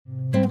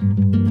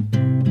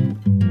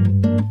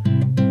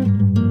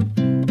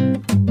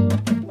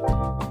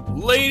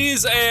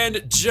Ladies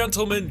and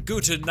gentlemen,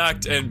 guten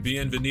Nacht and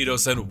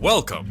bienvenidos, and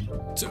welcome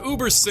to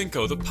Uber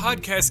Cinco, the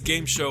podcast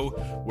game show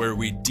where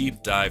we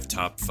deep dive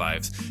top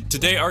fives.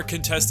 Today, our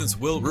contestants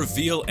will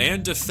reveal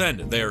and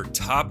defend their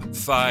top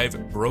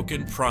 5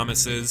 broken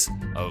promises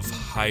of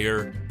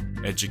higher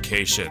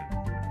education.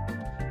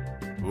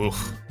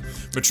 Oof.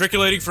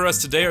 Matriculating for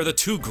us today are the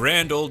 2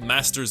 grand old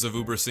masters of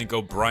Uber Cinco,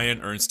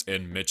 Brian Ernst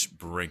and Mitch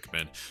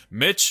Brinkman.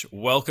 Mitch,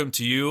 welcome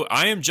to you.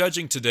 I am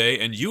judging today,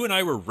 and you and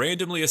I were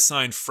randomly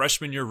assigned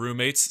freshman year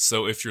roommates,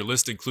 so if your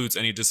list includes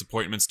any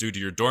disappointments due to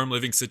your dorm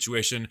living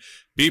situation,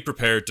 be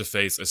prepared to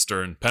face a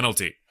stern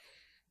penalty.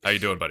 How you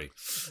doing, buddy?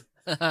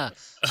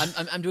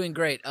 I'm doing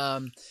great.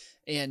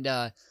 And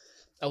I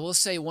will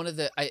say it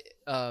wasn't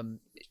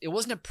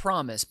a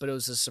promise, but it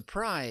was a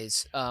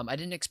surprise. I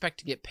didn't expect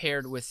to get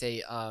paired with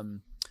a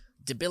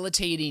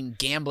debilitating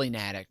gambling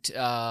addict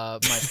my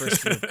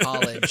first year of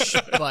college,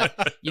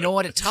 but you know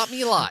what? It taught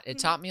me a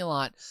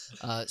lot.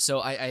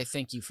 So I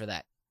thank you for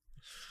that.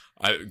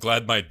 I'm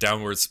glad my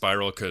downward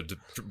spiral could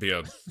be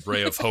a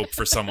ray of hope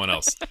for someone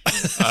else.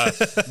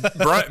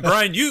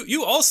 Brian,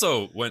 you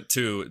also went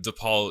to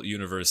DePaul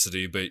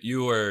University, but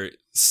you were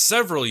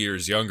several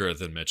years younger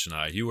than Mitch and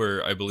I. You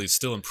were, I believe,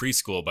 still in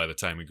preschool by the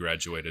time we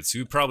graduated, so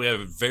you probably have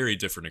a very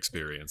different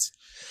experience.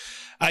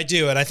 I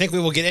do, and I think we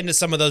will get into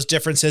some of those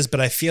differences,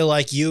 but I feel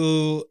like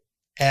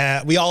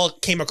we all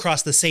came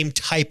across the same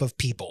type of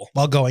people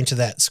while going to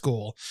that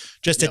school,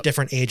 just at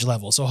different age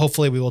levels. So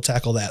hopefully we will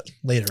tackle that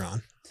later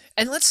on.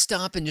 And let's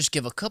stop and just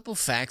give a couple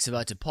facts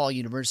about DePaul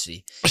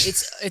University.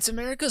 It's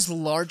America's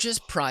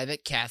largest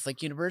private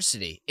Catholic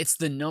university. It's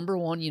the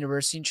 #1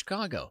 university in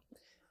Chicago.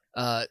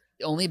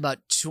 Only about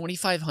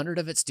 2,500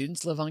 of its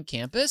students live on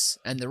campus,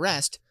 and the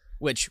rest,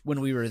 which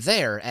when we were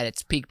there at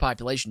its peak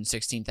population,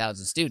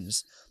 16,000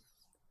 students,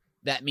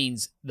 that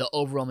means the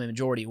overwhelming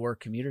majority were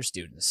commuter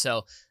students.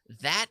 So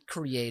that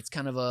creates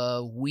kind of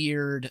a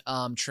weird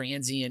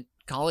transient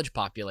college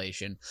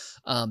population.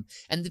 And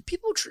the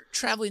people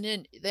traveling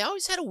in, they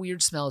always had a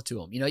weird smell to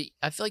them. You know,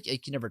 I feel like you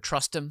can never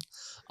trust them.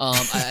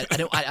 I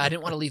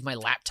didn't want to leave my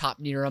laptop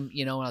near them,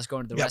 when I was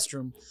going to the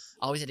restroom.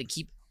 I always had to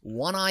keep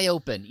one eye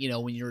open,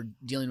 when you're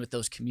dealing with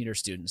those commuter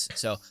students.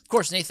 So, of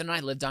course, Nathan and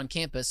I lived on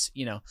campus,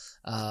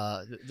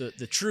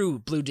 the true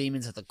Blue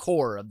Demons at the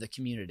core of the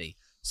community.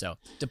 So,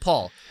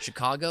 DePaul,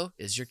 Chicago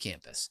is your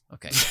campus.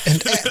 Okay.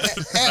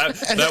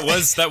 that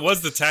was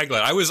the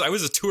tagline. I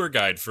was a tour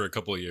guide for a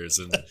couple of years,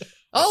 and right.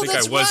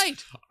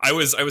 I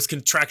was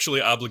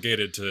contractually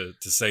obligated to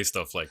say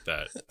stuff like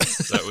that.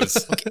 That was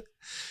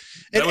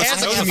that was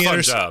a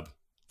fun job.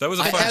 That was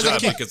a fun job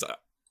because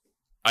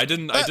I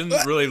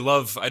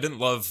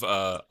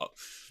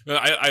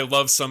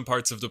love some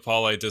parts of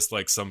DePaul. I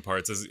dislike some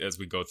parts as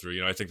we go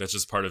through. I think that's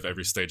just part of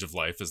every stage of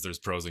life, is there's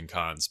pros and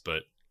cons,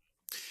 but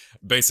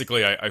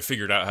basically, I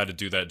figured out how to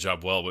do that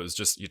job well. It was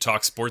just, you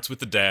talk sports with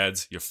the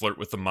dads, you flirt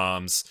with the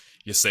moms,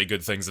 you say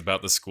good things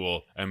about the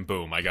school, and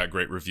boom, I got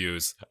great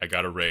reviews. I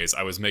got a raise.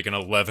 I was making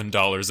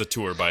 $11 a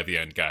tour by the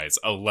end, guys.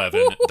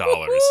 $11.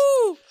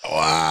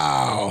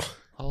 Wow.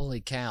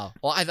 Holy cow.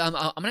 Well, I'm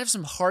going to have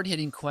some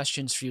hard-hitting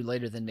questions for you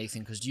later than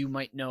Nathan, because you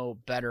might know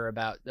better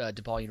about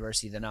DePaul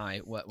University than I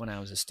when I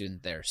was a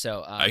student there.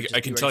 So I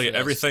can tell you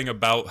everything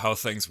about how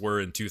things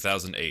were in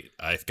 2008.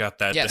 I've got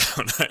that down.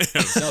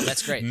 No,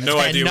 that's great. No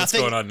idea what's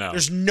going on now.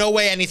 There's no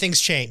way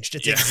anything's changed.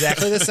 It's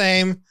exactly the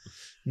same.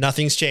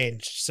 Nothing's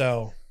changed.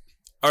 So...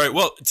 All right,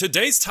 well,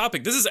 today's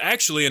topic, this is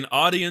actually an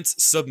audience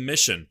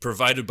submission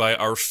provided by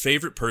our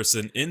favorite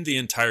person in the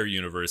entire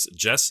universe,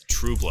 Jess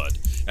Trueblood.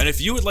 And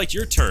if you would like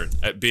your turn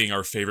at being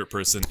our favorite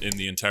person in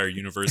the entire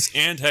universe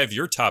and have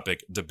your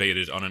topic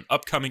debated on an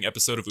upcoming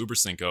episode of Uber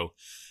Cinco,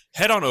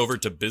 head on over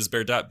to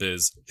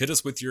bizbear.biz, hit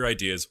us with your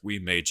ideas, we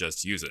may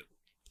just use it.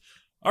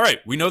 All right,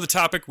 we know the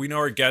topic, we know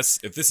our guests.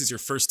 If this is your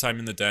first time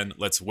in the den,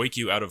 let's wake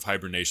you out of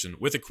hibernation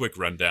with a quick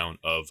rundown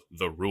of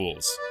the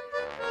rules.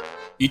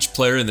 Each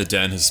player in the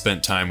den has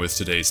spent time with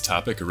today's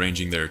topic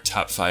arranging their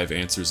top 5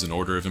 answers in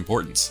order of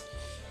importance.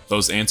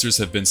 Those answers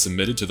have been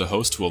submitted to the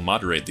host, who will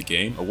moderate the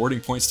game,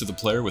 awarding points to the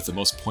player with the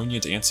most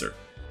poignant answer.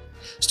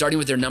 Starting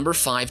with their number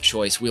 5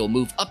 choice, we will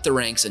move up the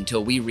ranks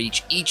until we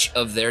reach each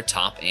of their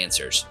top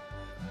answers.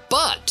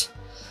 But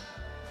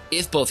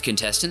if both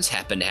contestants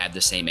happen to have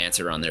the same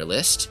answer on their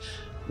list,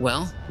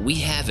 well, we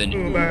have an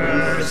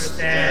Uber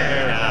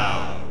Stare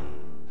Down.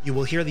 You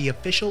will hear the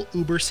official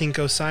Uber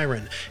Cinco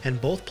siren,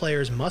 and both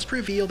players must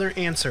reveal their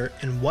answer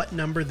and what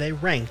number they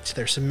ranked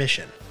their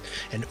submission.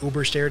 An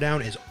Uber Stare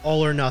Down is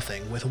all or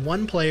nothing, with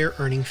one player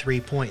earning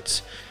 3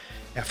 points.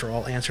 After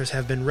all answers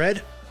have been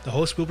read, the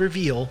host will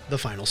reveal the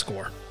final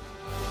score.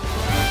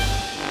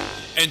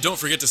 And don't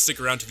forget to stick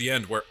around to the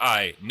end, where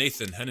I,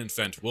 Nathan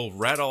Henenfent, will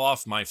rattle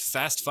off my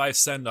Fast 5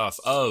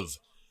 send-off of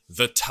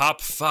the top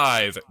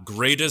 5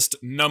 greatest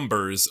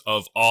numbers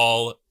of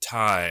all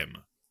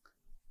time.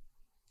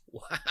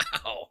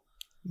 Wow.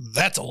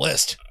 That's a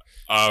list.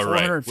 All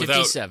right.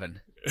 457.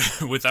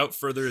 Without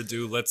further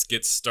ado, let's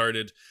get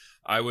started.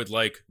 I would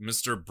like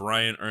Mr.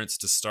 Brian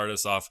Ernst to start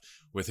us off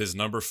with his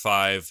number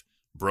 5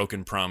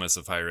 broken promise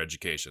of higher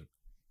education.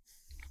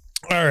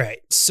 All right.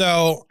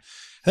 So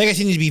I think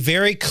I need to be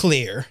very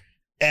clear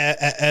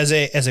as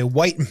a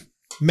white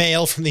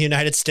male from the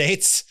United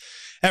States.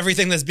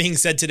 Everything that's being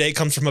said today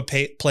comes from a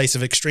place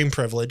of extreme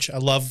privilege. I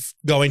love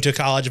going to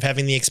college, of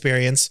having the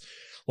experience.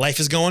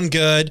 Life is going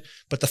good,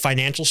 but the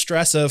financial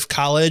stress of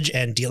college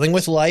and dealing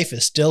with life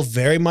is still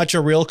very much a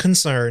real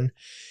concern.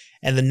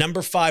 And the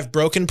number 5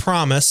 broken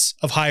promise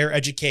of higher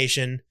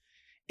education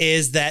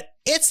is that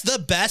it's the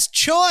best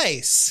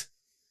choice.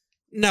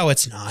 No,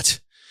 it's not.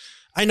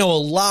 I know a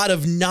lot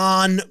of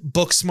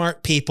non-book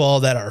smart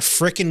people that are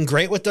freaking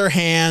great with their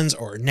hands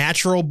or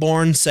natural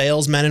born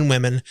salesmen and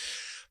women,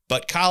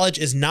 but college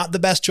is not the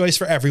best choice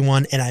for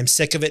everyone, and I'm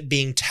sick of it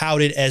being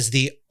touted as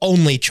the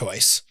only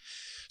choice.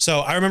 So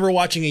I remember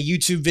watching a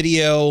YouTube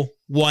video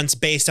once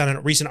based on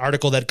a recent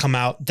article that had come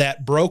out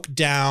that broke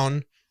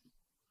down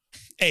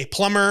a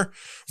plumber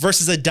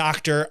versus a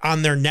doctor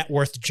on their net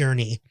worth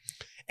journey.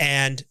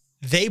 And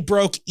they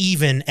broke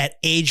even at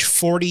age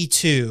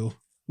 42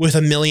 with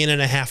 $1.5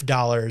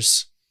 million,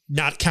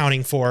 not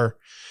counting for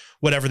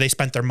whatever they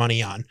spent their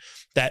money on.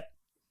 That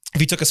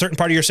if you took a certain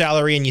part of your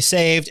salary and you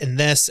saved and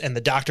this and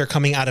the doctor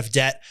coming out of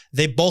debt,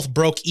 they both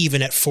broke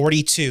even at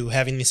 42,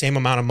 having the same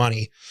amount of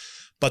money.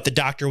 But the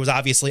doctor was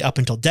obviously up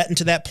until debt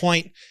into that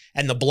point,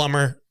 and the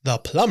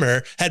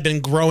plumber had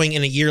been growing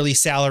in a yearly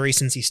salary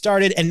since he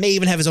started and may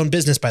even have his own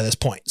business by this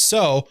point.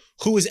 So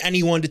who is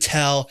anyone to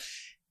tell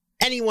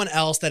anyone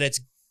else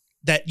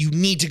that you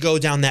need to go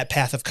down that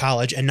path of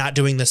college and not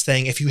doing this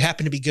thing if you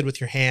happen to be good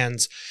with your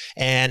hands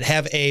and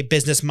have a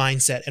business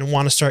mindset and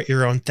want to start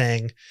your own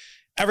thing?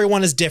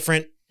 Everyone is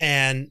different,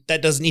 and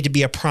that doesn't need to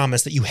be a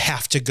promise that you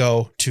have to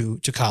go to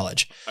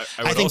college.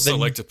 I would also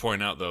like to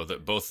point out, though,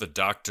 that both the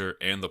doctor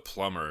and the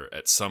plumber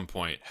at some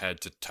point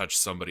had to touch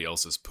somebody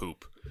else's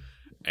poop.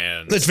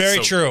 And that's very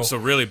true. So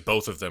really,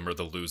 both of them are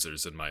the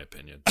losers, in my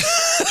opinion.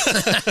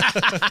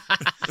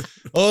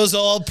 Those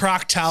old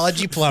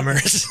proctology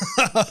plumbers.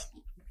 I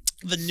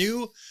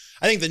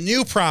think the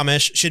new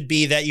promise should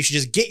be that you should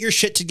just get your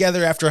shit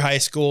together after high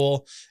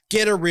school,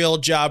 get a real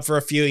job for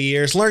a few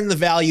years, learn the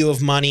value of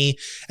money,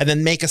 and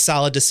then make a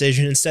solid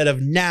decision, instead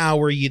of now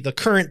where the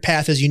current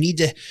path is you need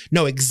to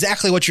know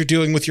exactly what you're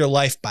doing with your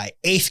life by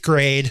 8th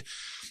grade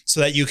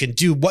so that you can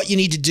do what you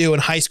need to do in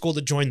high school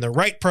to join the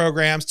right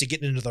programs, to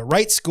get into the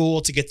right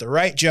school, to get the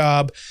right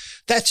job.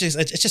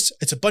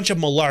 It's a bunch of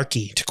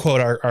malarkey, to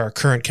quote our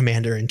current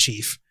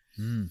commander-in-chief.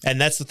 And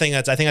that's the thing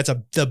I think that's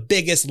the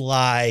biggest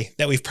lie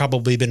that we've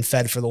probably been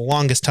fed for the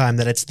longest time,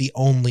 that it's the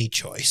only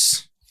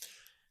choice.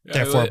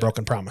 Therefore, a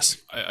broken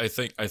promise. I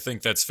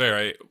think that's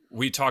fair.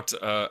 We talked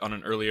on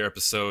an earlier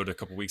episode a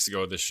couple weeks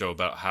ago of this show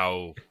about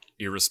how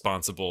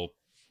irresponsible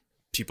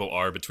people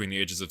are between the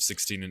ages of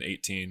 16 and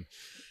 18.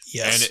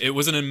 Yes. And it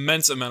was an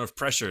immense amount of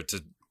pressure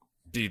to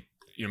be,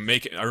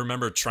 I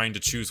remember trying to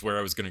choose where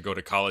I was going to go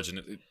to college,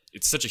 and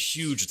it's such a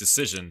huge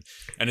decision.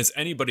 And is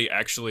anybody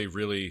actually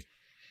really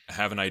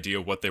have an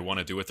idea what they want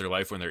to do with their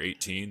life when they're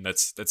 18? That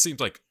seems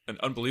like an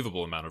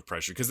unbelievable amount of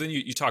pressure, because then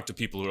you talk to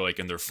people who are like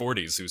in their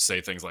 40s who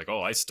say things like,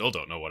 oh, I still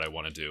don't know what I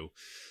want to do.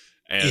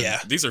 And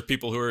these are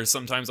people who are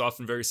sometimes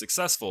often very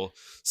successful.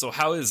 So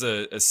how is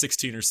a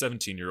 16 or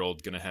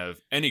 17-year-old going to have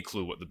any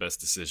clue what the best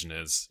decision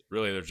is?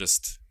 Really, they're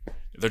just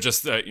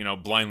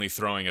blindly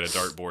throwing at a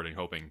dartboard and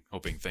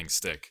hoping things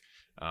stick.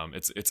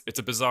 It's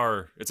a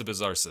bizarre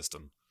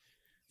system.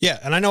 Yeah,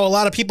 and I know a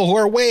lot of people who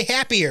are way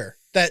happier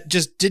that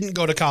just didn't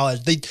go to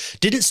college. They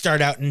didn't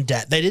start out in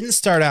debt. They didn't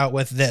start out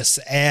with this,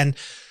 and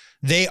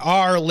they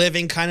are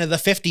living kind of the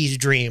 50s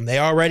dream. They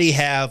already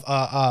have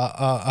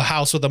a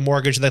house with a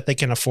mortgage that they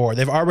can afford.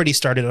 They've already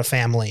started a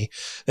family.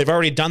 They've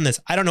already done this.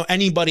 I don't know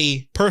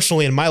anybody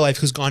personally in my life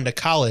who's gone to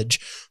college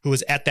who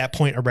is at that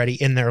point already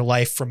in their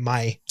life from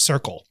my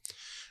circle.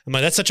 I'm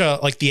like, that's such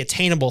the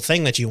attainable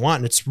thing that you want.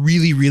 And it's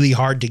really, really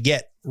hard to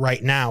get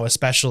right now,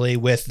 especially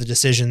with the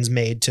decisions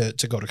made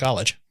to go to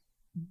college.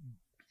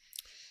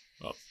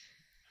 Well,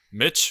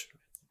 Mitch,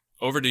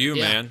 over to you,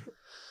 man.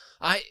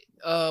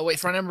 Wait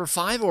for number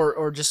 5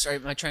 or just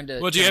am I trying to?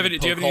 Well, do you have any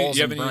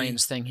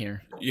Brian's thing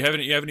here? You have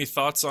any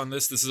thoughts on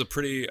this? This is a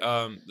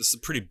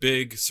pretty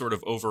big sort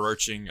of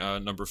overarching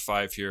number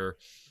 5 here,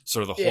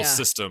 sort of the whole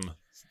system.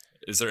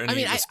 Is there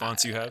any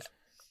response you have?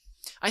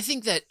 I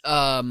think that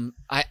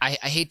I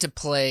hate to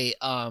play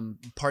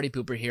party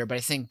pooper here, but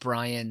I think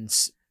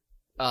Brian's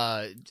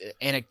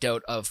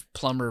anecdote of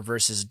plumber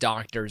versus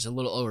doctor is a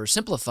little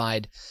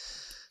oversimplified,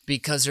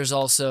 because there's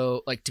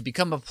also, to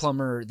become a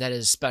plumber, that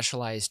is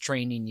specialized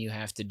training you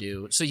have to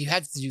do. So you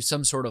have to do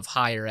some sort of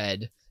higher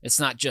ed. It's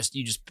not just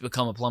you just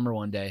become a plumber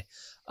one day.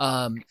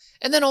 And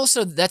then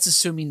also that's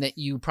assuming that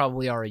you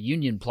probably are a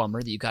union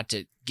plumber, that you got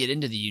to get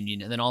into the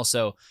union. And then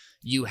also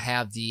you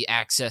have the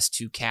access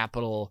to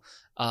capital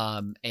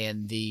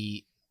and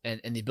the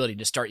ability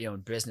to start your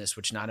own business,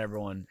 which not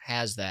everyone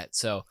has that.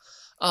 So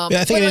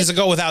I think it needs to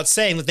go without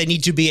saying that they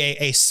need to be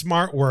a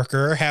smart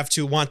worker, have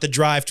to want the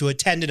drive to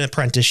attend an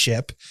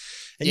apprenticeship.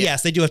 And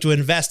yes, they do have to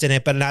invest in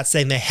it, but I'm not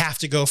saying they have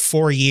to go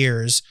 4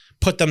 years,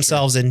 put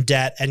themselves in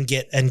debt and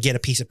get a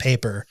piece of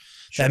paper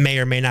that may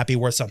or may not be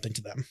worth something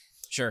to them.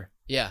 Sure.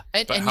 Yeah.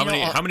 And, But and how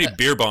many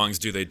beer bongs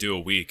do they do a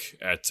week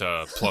at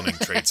plumbing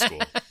trade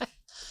school?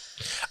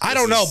 I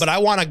don't know, but I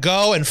want to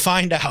go and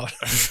find out.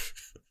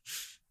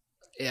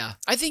 Yeah,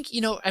 I think,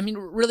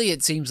 really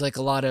it seems like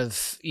a lot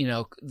of,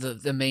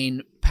 the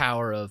main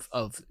power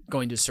of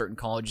going to certain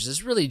colleges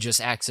is really just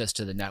access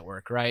to the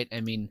network, right?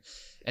 I mean,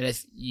 and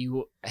if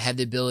you have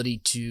the ability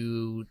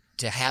to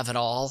have it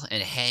all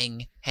and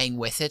hang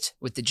with it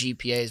with the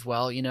GPA as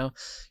well,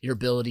 your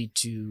ability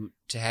to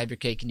have your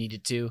cake and eat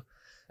it too.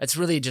 That's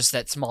really just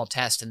that small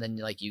test, and then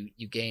like you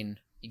gain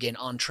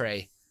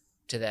entree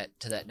to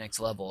that next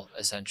level,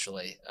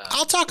 essentially.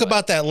 I'll talk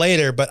about that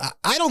later, but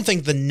I don't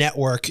think the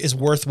network is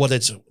worth what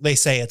they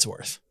say it's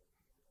worth.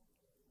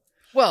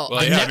 Well,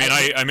 yeah,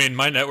 I mean,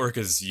 my network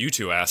is you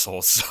two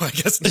assholes, so I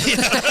guess.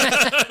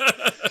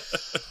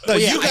 No,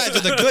 you guys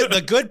are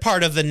the good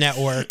part of the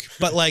network,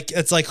 but like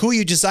it's like who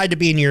you decide to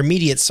be in your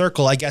immediate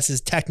circle, I guess, is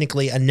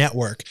technically a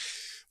network.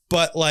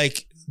 But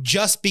like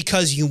just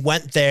because you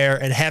went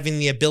there and having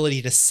the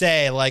ability to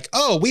say like,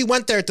 oh, we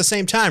went there at the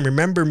same time,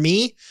 remember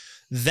me?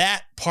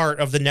 That part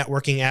of the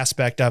networking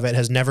aspect of it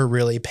has never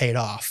really paid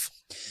off.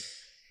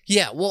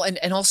 Yeah, well,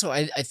 and also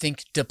I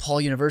think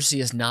DePaul University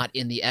is not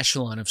in the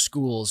echelon of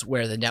schools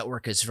where the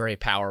network is very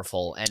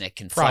powerful and it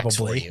can flex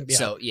for you. Yeah.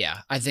 So yeah,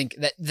 I think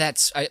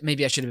that's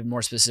maybe I should have been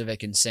more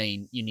specific in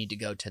saying you need to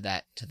go to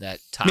that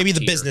top. Maybe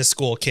the tier. business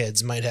school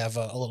kids might have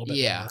a little bit.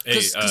 Yeah, more.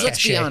 because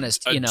let's be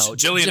honest,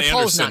 Gillian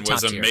DePaul's Anderson not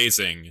top was tier.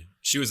 amazing.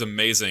 She was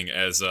amazing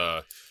as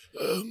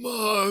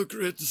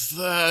Margaret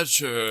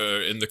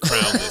Thatcher in The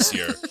Crown this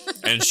year,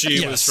 and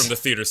she was from the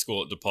theater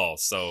school at DePaul.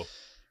 So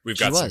we've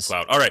got some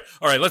clout. All right.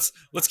 Let's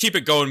keep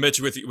it going,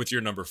 Mitch, with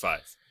your number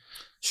 5.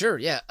 Sure.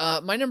 Yeah.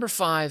 My number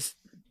 5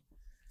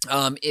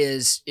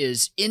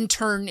 is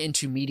intern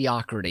into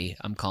mediocrity.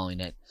 I'm calling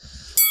it.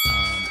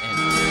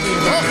 We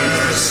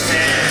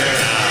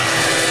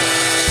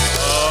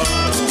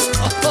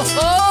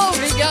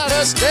got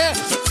a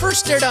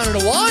first stare down in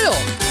a while.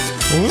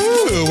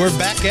 Ooh, we're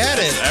back at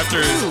it.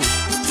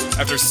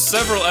 After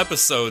several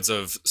episodes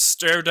of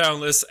stare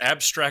downless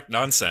abstract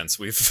nonsense,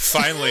 we've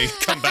finally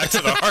come back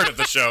to the heart of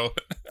the show.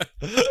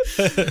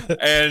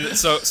 And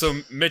so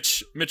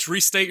Mitch,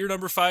 restate your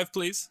number 5,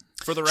 please,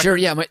 for the record. Sure,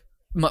 yeah.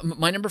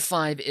 My number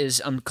 5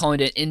 is I'm calling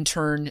it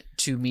intern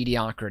to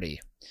mediocrity.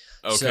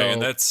 Okay,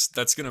 and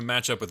that's going to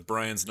match up with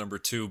Brian's number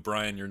 2.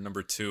 Brian, your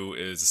number 2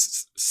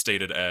 is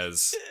stated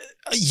as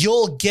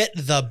you'll get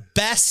the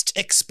best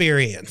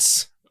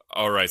experience.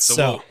 All right,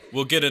 so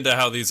we'll get into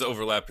how these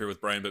overlap here with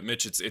Brian, but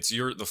Mitch,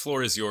 the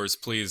floor is yours.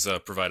 Please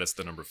provide us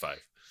the number 5.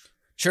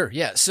 Sure,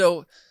 yeah.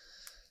 So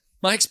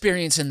my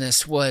experience in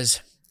this was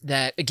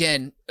that,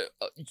 again,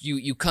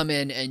 you come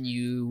in and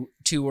you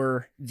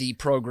tour the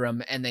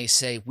program and they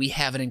say, we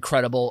have an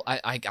incredible,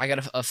 I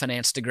got a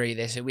finance degree.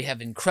 They say, we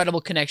have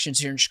incredible connections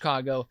here in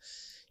Chicago.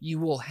 You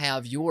will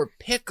have your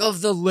pick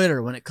of the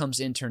litter when it comes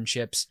to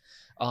internships.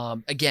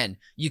 Again,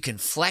 you can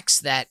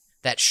flex that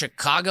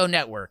Chicago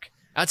network.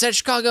 Outside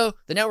Chicago,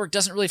 the network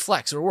doesn't really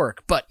flex or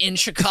work, but in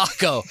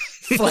Chicago,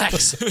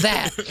 flex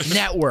that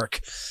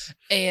network.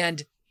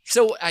 And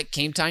so I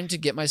came time to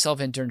get myself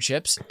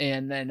internships,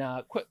 and then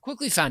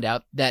quickly found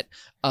out that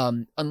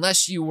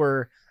unless you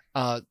were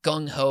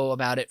gung-ho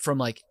about it from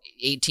like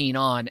 18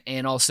 on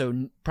and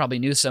also probably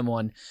knew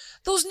someone,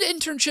 those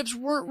internships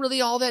weren't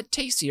really all that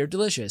tasty or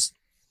delicious.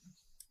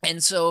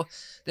 And so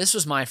this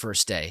was my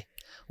first day.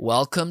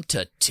 Welcome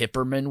to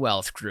Tipperman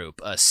Wealth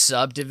Group, a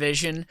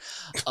subdivision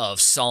of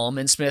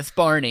Solomon Smith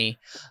Barney,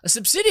 a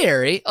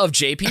subsidiary of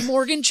JP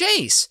Morgan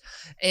Chase.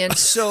 And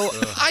so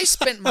I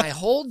spent my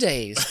whole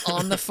days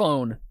on the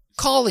phone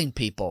calling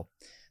people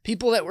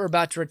that were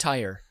about to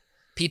retire,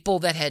 people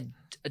that had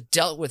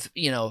dealt with,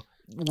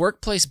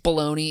 workplace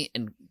baloney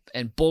and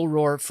bull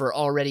roar for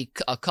already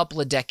a couple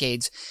of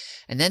decades.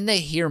 And then they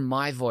hear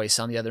my voice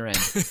on the other end.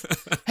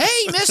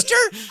 Hey, mister,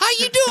 how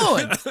you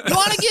doing? You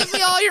want to give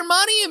me all your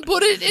money and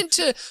put it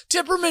into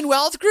Tipperman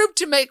Wealth Group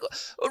to make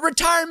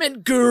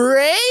retirement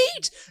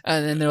great?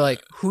 And then they're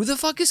like, who the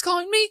fuck is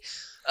calling me?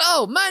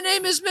 Oh, my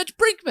name is Mitch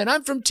Brinkman.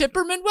 I'm from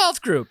Tipperman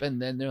Wealth Group.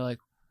 And then they're like,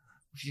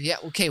 yeah,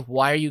 okay,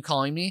 why are you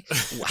calling me?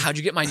 How'd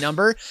you get my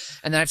number?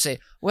 And then I'd say,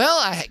 well,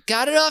 I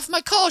got it off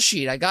my call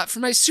sheet. I got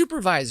from my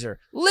supervisor,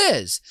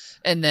 Liz.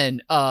 And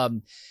then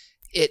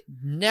it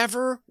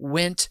never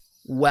went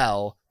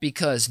well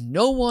because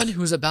no one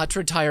who's about to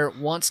retire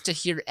wants to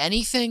hear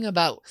anything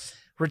about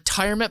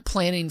retirement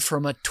planning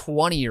from a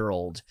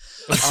 20-year-old.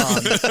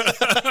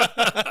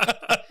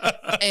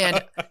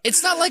 And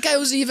it's not like I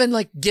was even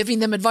like giving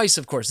them advice,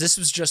 of course. This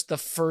was just the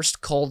first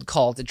cold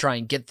call to try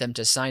and get them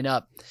to sign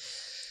up.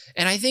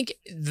 And I think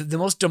the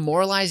most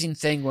demoralizing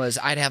thing was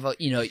I'd have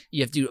you have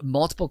to do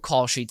multiple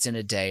call sheets in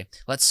a day.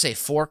 Let's say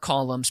 4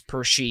 columns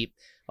per sheet,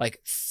 like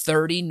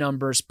 30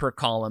 numbers per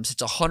column. So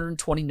it's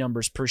 120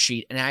 numbers per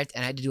sheet. And I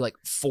had to do like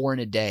 4 in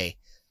a day,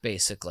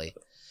 basically.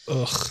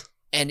 Ugh.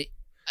 And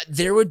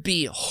there would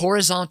be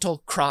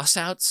horizontal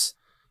crossouts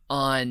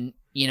on,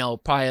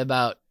 probably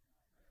about,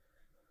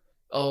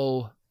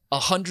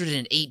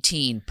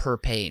 118 per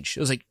page. It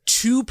was like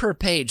 2 per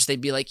page.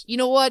 They'd be like, you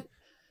know what?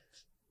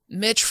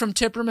 Mitch from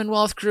Tipperman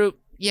Wealth Group.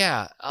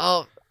 Yeah,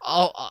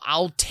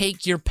 I'll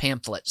take your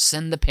pamphlet.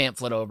 Send the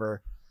pamphlet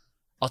over.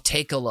 I'll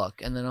take a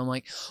look. And then I'm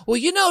like, well,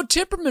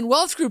 Tipperman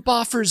Wealth Group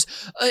offers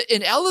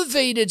an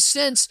elevated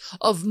sense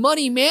of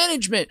money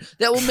management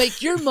that will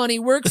make your money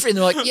work for you. And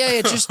they're like,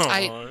 yeah,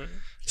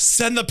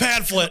 send the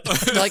pamphlet.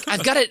 Like,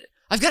 I've got a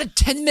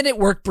 10-minute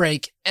work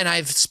break and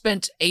I've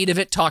spent 8 of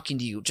it talking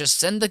to you. Just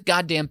send the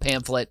goddamn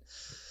pamphlet.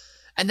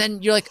 And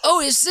then you're like,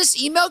 oh, is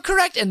this email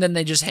correct? And then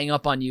they just hang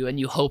up on you and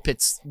you hope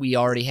we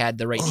already had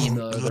the right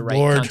email or the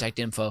right contact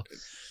info.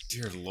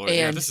 Dear Lord,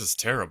 yeah, this is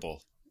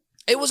terrible.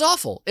 It was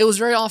awful. It was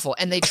very awful.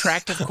 And they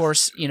tracked, of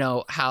course,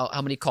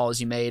 how many calls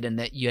you made and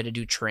that you had to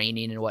do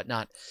training and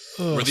whatnot.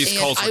 Were these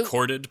calls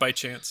recorded by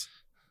chance?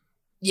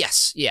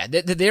 Yes. Yeah.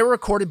 They were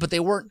recorded, but they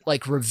weren't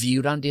like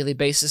reviewed on a daily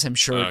basis. I'm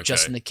sure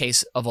just in the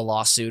case of a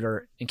lawsuit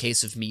or in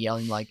case of me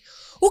yelling like,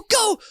 well,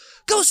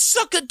 go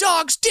suck a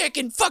dog's dick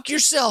and fuck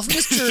yourself,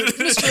 Mr.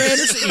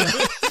 Anderson.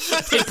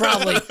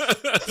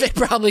 They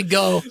probably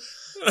go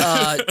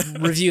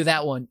review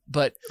that one.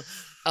 But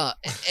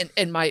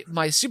and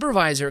my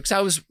supervisor, because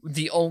I was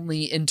the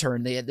only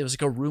intern, there was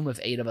like a room of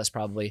 8 of us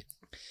probably.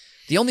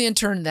 The only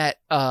intern that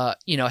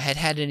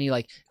had any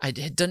I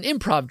had done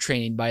improv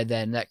training by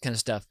then, that kind of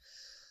stuff.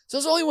 So I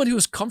was the only one who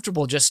was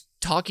comfortable just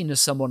talking to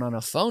someone on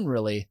a phone,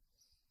 really.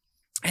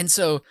 And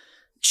so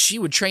she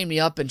would train me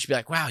up, and she'd be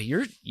like, "Wow,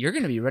 you're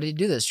gonna be ready to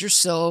do this. You're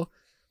so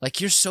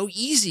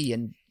easy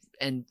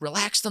and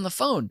relaxed on the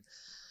phone."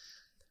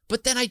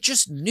 But then I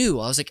just knew.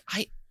 I was like,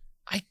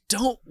 I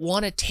don't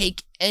want to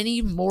take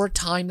any more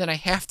time than I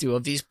have to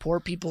of these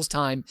poor people's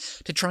time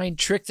to try and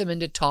trick them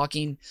into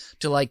talking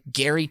to like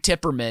Gary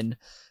Tipperman,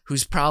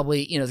 who's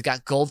probably,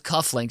 got gold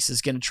cufflinks,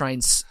 is going to try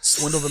and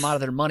swindle them out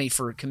of their money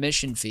for a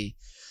commission fee.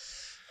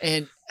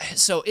 And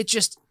so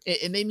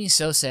it made me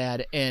so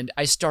sad. And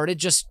I started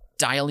just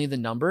dialing the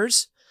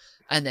numbers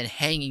and then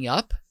hanging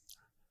up.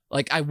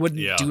 Like I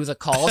wouldn't do the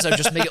calls. I'd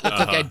just make it look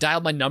like I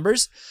dialed my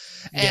numbers.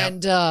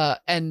 And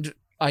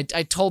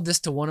I told this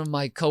to one of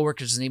my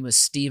coworkers. His name was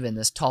Steven,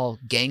 this tall,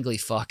 gangly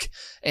fuck.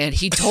 And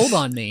he told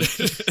on me.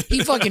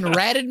 He fucking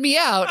ratted me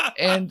out.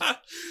 And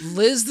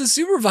Liz, the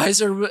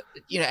supervisor,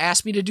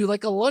 asked me to do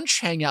like a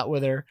lunch hangout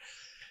with her.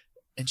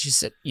 And she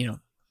said,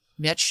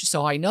 Mitch,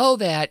 so I know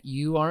that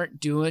you aren't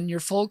doing your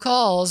full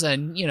calls.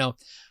 And,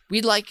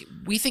 we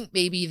think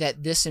maybe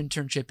that this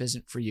internship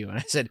isn't for you. And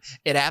I said,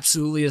 it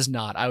absolutely is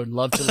not. I would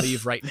love to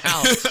leave right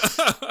now.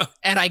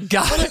 And I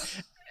got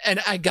it. And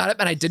I got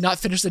up and I did not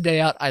finish the day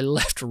out. I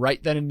left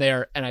right then and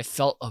there, and I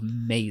felt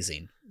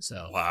amazing.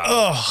 So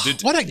wow,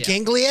 what a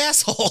gangly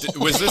asshole!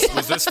 Was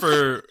this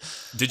for?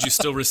 Did you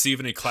still receive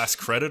any class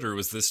credit, or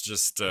was this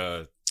just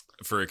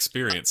for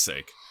experience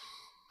sake?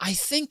 I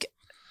think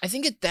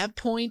at that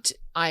point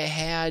I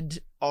had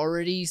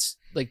already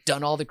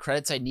done all the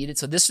credits I needed.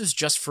 So this was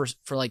just for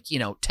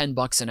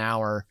 $10 an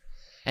hour,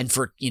 and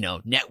for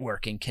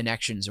networking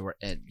connections or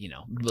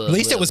blah, at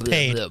least blah, it was blah,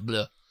 paid. Blah,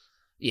 blah.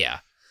 Yeah.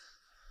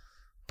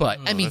 But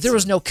there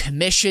was no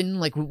commission.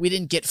 Like we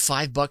didn't get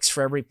 $5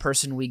 for every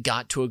person we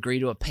got to agree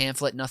to a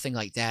pamphlet. Nothing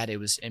like that. It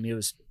was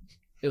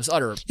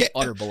utter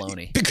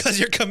baloney. Because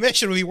your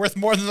commission would be worth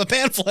more than the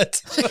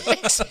pamphlet.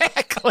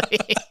 Exactly.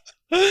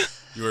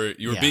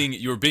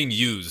 You were being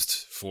used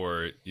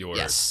for your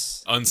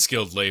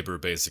unskilled labor,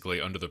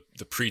 basically, under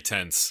the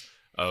pretense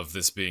of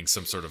this being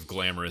some sort of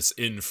glamorous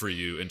in for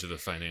you into the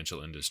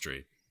financial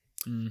industry.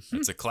 Mm-hmm.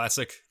 It's a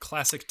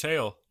classic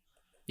tale.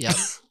 Yep.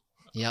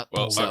 Yep.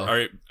 Well, all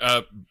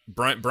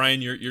right,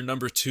 Brian, your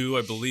number 2,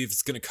 I believe,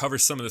 is going to cover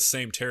some of the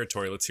same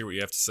territory. Let's hear what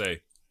you have to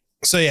say.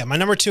 So yeah, my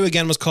number 2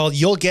 again was called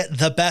 "You'll Get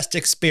the Best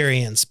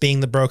Experience," being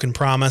the broken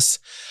promise.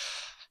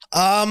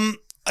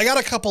 I got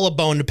a couple of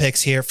bone to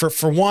picks here.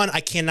 For one, I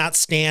cannot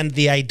stand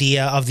the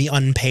idea of the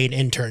unpaid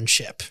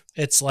internship.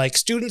 It's like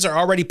students are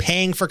already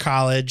paying for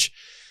college.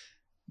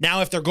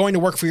 Now, if they're going to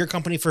work for your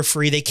company for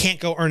free, they can't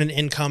go earn an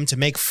income to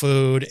make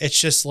food. It's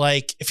just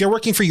like, if you're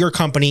working for your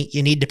company,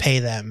 you need to pay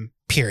them,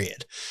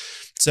 period.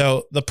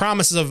 So the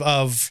promises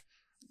of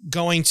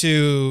going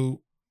to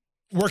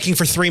working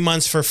for 3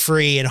 months for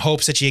free in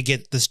hopes that you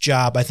get this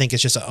job, I think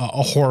is just a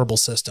horrible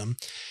system.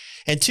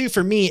 And 2,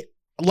 for me,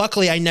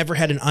 luckily, I never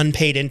had an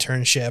unpaid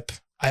internship.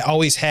 I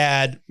always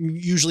had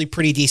usually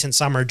pretty decent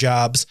summer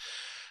jobs.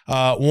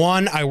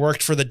 1, I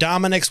worked for the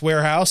Dominick's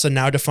Warehouse, a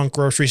now defunct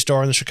grocery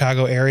store in the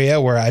Chicago area,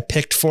 where I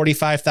picked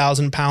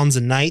 45,000 pounds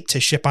a night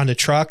to ship onto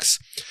trucks.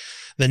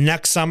 The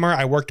next summer,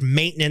 I worked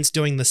maintenance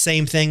doing the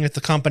same thing at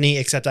the company,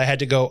 except I had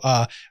to go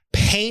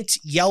paint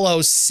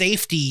yellow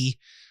safety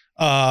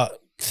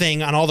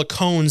thing on all the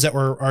cones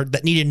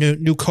that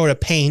needed new coat of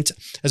paint,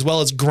 as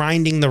well as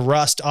grinding the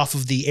rust off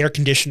of the air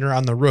conditioner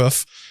on the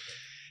roof.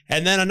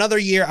 And then another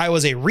year, I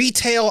was a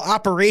retail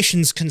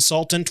operations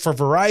consultant for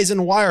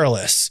Verizon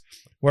Wireless,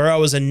 where I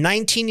was a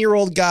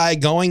 19-year-old guy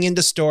going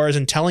into stores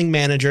and telling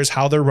managers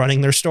how they're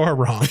running their store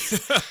wrong.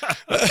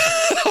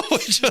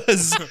 Which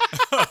was...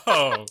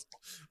 I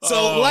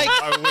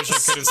wish I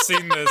could have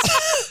seen this.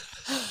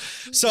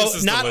 This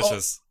is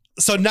delicious.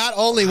 So not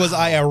only was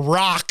I a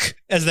rock,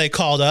 as they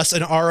called us,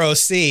 an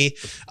ROC,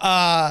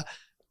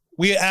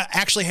 we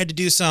actually had to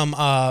do some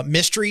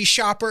mystery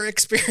shopper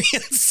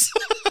experience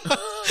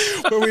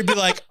where we'd be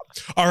like,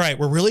 all right,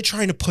 we're really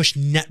trying to push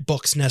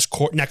netbooks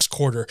next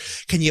quarter.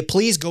 Can you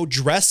please go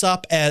dress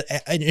up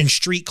in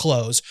street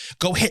clothes,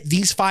 go hit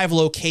these 5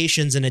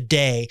 locations in a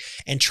day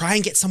and try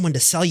and get someone to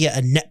sell you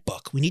a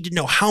netbook. We need to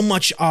know how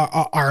much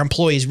our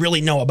employees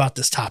really know about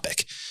this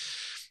topic.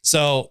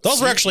 So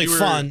those were actually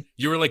fun.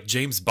 You were like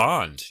James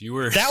Bond.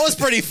 That was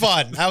pretty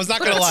fun. I was not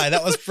going to lie.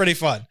 That was pretty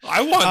fun.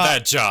 I want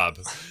that job.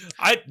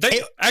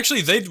 They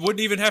wouldn't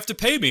even have to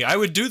pay me. I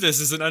would do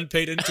this as an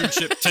unpaid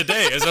internship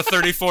today as a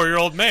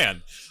 34-year-old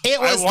man. It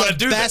was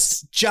the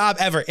best job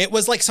ever. It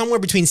was like somewhere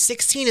between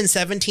 $16 and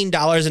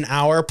 $17 an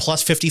hour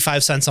plus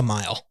 55 cents a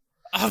mile.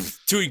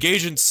 To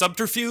engage in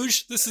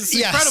subterfuge? This is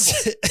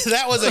incredible.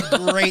 That was a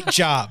great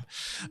job.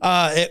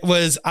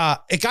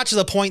 It got to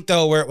the point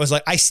though where it was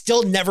like I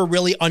still never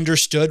really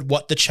understood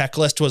what the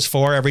checklist was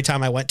for every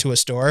time I went to a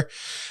store.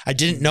 I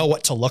didn't know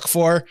what to look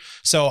for.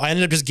 So I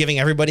ended up just giving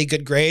everybody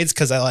good grades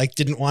because I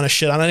didn't want to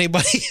shit on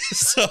anybody.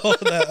 So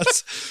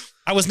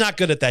I was not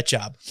good at that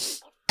job.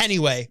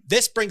 Anyway,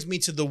 this brings me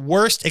to the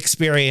worst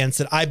experience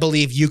that I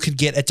believe you could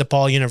get at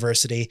DePaul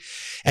University,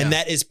 and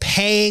that is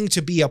paying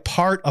to be a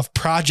part of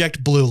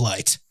Project Blue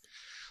Light.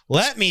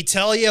 Let me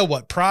tell you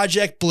what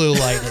Project Blue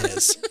Light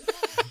is.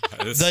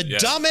 The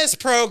dumbest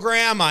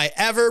program I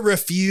ever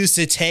refused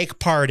to take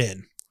part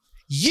in.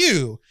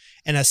 You,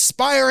 an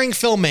aspiring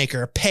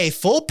filmmaker, pay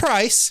full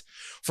price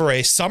for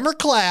a summer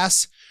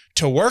class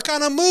to work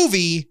on a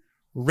movie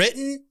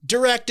written,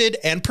 directed,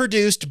 and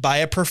produced by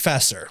a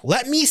professor.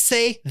 Let me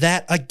say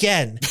that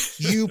again.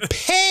 You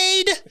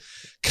paid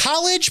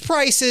college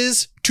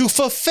prices to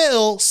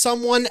fulfill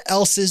someone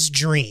else's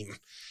dream.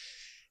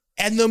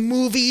 And the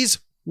movies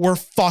were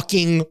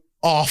fucking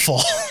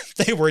awful.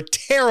 They were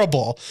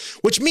terrible,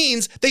 which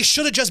means they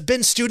should have just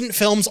been student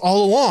films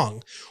all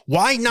along.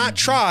 Why not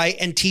try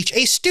and teach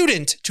a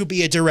student to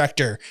be a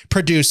director,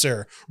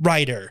 producer,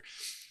 writer?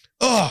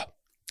 Ugh.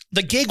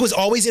 The gig was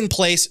always in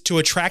place to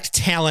attract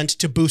talent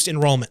to boost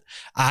enrollment.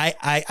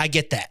 I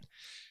get that.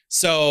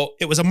 So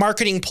it was a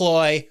marketing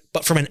ploy,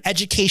 but from an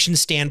education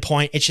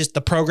standpoint, it's just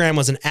the program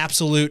was an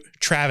absolute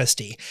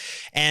travesty.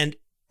 And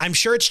I'm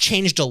sure it's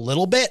changed a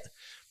little bit,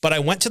 but I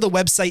went to the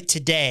website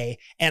today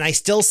and I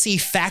still see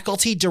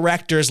faculty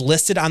directors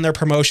listed on their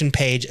promotion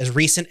page as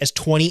recent as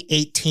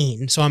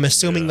 2018. So I'm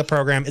assuming the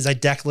program is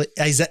exactly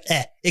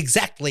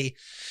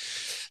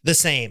the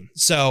same.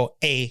 So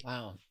a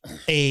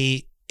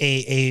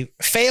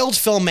failed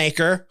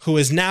filmmaker who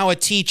is now a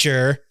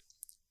teacher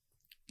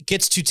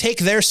gets to take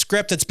their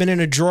script that's been in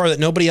a drawer that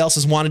nobody else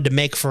has wanted to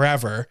make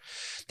forever.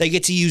 They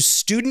get to use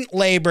student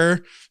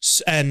labor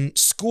and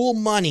school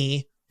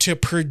money to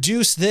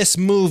produce this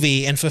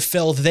movie and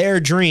fulfill their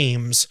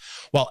dreams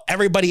while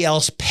everybody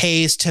else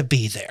pays to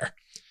be there.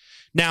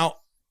 Now,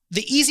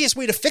 the easiest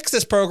way to fix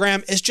this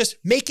program is just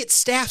make it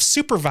staff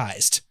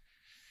supervised.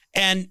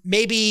 And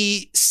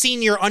maybe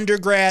senior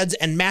undergrads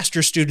and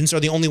master students are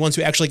the only ones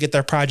who actually get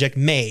their project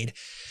made.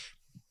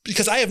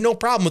 Because I have no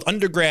problem with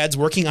undergrads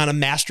working on a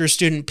master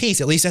student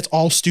piece. At least that's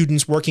all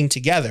students working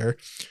together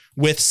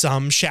with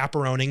some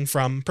chaperoning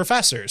from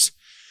professors.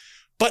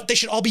 But they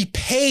should all be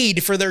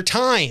paid for their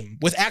time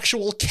with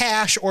actual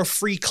cash or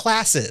free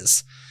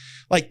classes.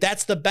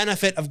 That's the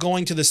benefit of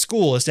going to the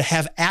school, is to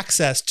have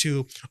access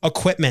to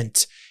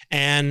equipment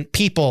and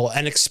people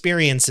and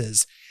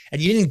experiences.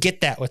 And you didn't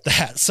get that with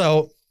that.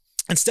 So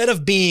instead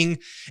of being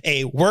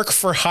a work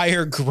for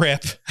hire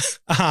grip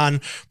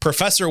on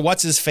Professor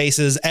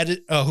What's-His-Face's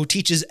who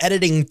teaches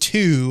editing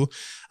 2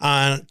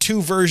 on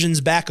 2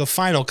 versions back of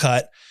Final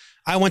Cut,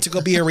 I went to go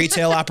be a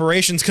retail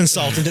operations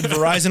consultant at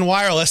Verizon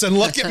Wireless, and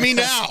look at me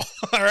now.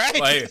 All right.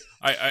 Well,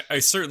 I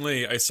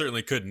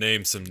certainly could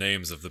name some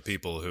names of the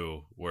people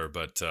who were,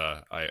 but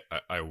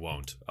I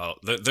won't.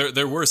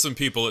 There were some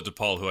people at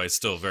DePaul who I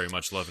still very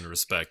much love and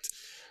respect,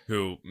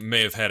 who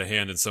may have had a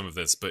hand in some of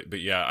this, but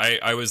yeah,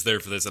 I was there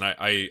for this, and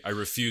I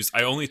refused.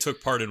 I only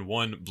took part in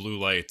one blue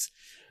light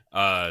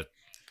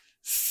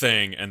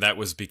thing, and that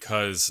was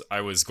because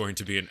I was going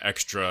to be an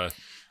extra,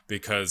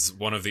 because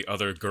one of the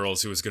other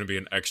girls who was going to be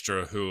an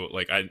extra, who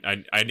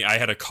I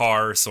had a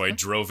car, so I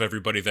drove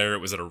everybody there. It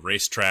was at a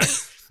racetrack.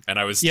 And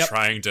I was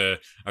trying to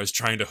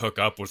hook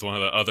up with one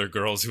of the other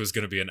girls who was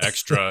going to be an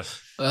extra.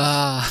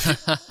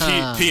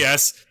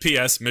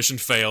 P.S. Mission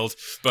failed.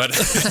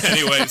 But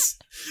anyways,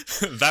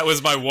 that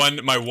was my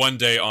one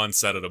day on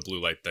set at a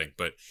blue light thing.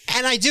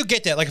 And I do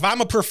get that. If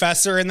I'm a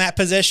professor in that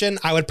position,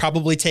 I would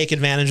probably take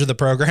advantage of the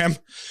program.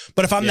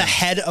 But if I'm the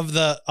head of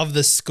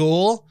the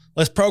school,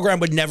 this program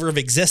would never have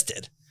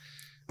existed.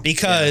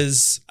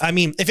 Because,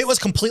 if it was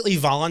completely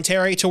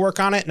voluntary to work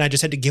on it and I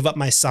just had to give up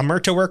my summer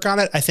to work on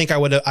it, I think I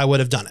would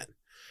have done it.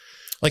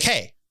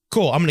 Hey,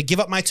 cool, I'm going to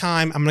give up my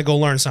time. I'm going to go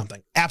learn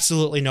something.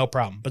 Absolutely no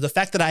problem. But the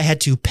fact that I had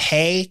to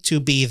pay to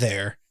be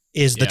there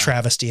is the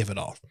travesty of it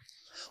all.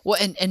 Well,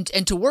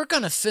 and to work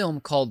on a film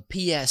called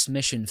P.S.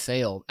 Mission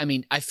Failed,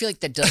 I feel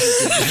like that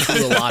doesn't give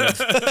you a lot of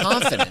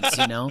confidence,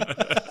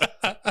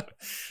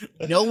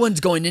 No one's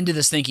going into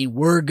this thinking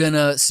we're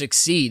gonna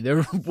succeed.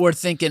 We're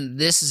thinking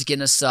this is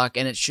gonna suck,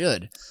 and it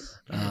should.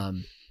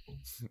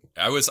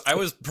 I was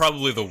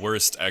probably the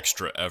worst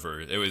extra ever.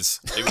 It was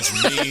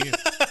me.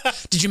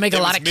 Did you make a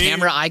lot of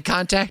camera eye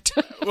contact?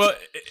 Well,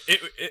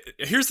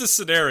 here's the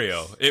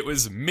scenario. It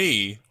was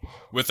me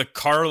with a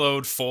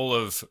carload full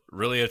of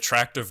really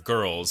attractive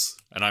girls,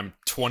 and I'm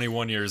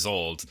 21 years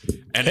old,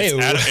 and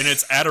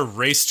it's at a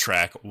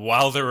racetrack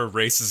while there are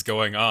races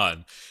going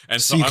on.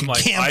 And so I'm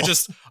like, gamble.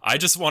 I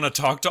just want to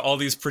talk to all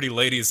these pretty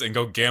ladies and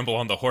go gamble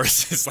on the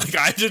horses. Like,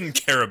 I didn't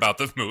care about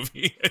the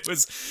movie.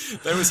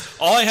 That was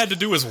all I had to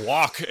do was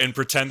walk and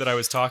pretend that I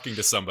was talking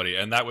to somebody,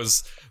 and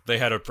they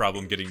had a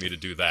problem getting me to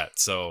do that.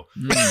 So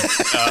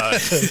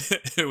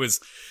it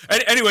was.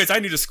 Anyways, I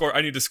need to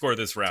score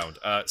this round.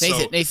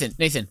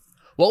 Nathan.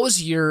 What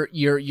was your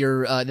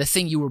the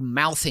thing you were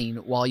mouthing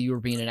while you were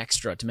being an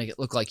extra to make it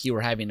look like you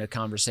were having a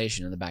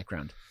conversation in the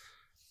background?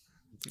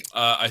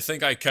 I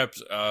think I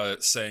kept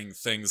saying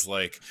things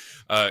like,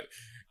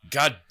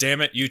 "God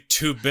damn it, you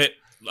 2-bit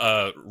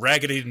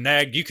raggedy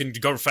nag! You can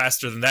go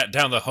faster than that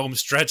down the home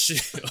stretch."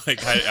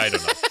 Like I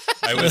don't know.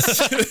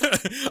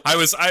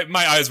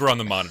 My eyes were on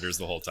the monitors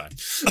the whole time.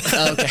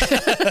 Okay.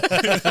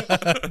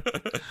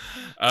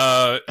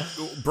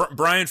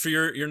 Brian, for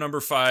your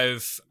number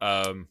 5,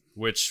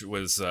 which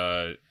was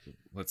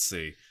let's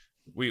see,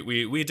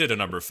 we did a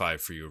number 5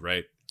 for you,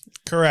 right?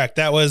 Correct.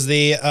 That was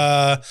the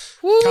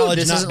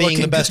college not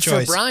being the best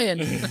choice. For Brian.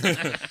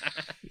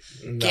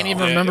 Can't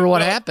even remember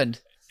what happened.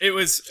 It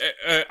was.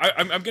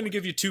 I'm going to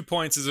give you 2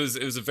 points.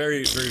 It was a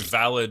very, very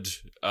valid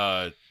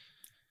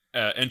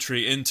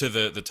entry into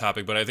the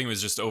topic, but I think it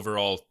was just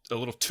overall a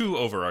little too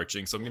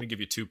overarching. So I'm going to give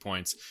you 2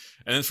 points.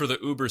 And then for the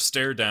Uber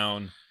stare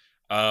down,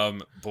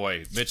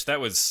 boy, Mitch, that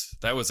was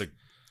a.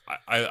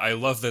 I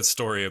love that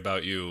story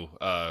about you.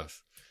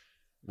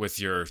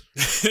 With your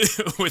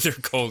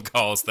cold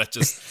calls,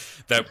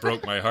 that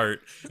broke my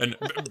heart. And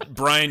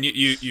Brian,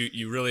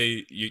 you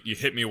really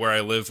hit me where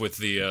I live with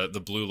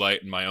the blue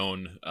light and my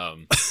own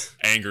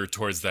anger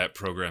towards that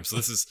program. So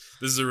this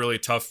is a really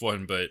tough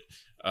one. But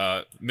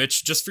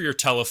Mitch, just for your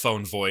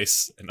telephone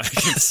voice, and I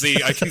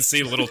can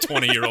see little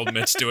 20-year-old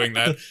Mitch doing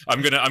that.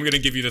 I'm gonna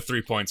give you the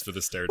 3 points for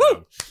the stare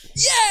down.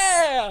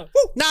 Yeah,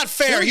 woo! Not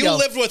fair. You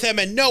lived with him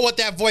and know what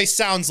that voice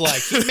sounds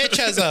like. Mitch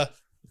has a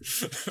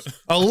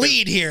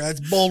lead here. That's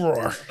bull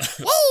roar.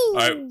 Woo!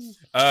 All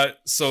right.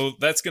 So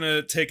that's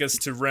gonna take us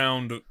to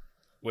round.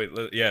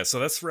 So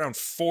that's round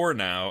 4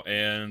 now.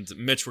 And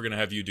Mitch, we're gonna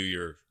have you do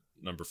your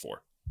number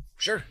 4.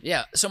 Sure.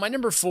 Yeah. So my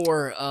number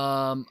 4,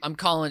 I'm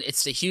calling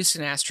it's the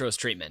Houston Astros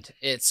treatment.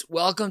 It's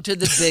welcome to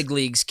the big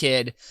leagues,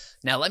 kid.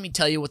 Now let me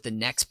tell you what the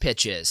next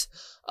pitch is.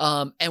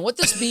 And what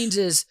this means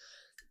is,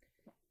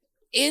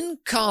 in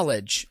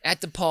college at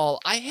DePaul,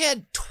 I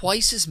had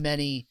twice as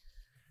many.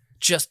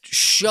 Just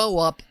show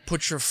up,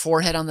 put your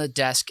forehead on the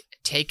desk,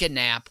 take a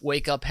nap,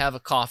 wake up, have a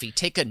coffee,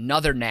 take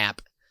another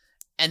nap,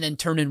 and then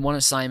turn in one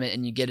assignment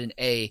and you get an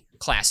A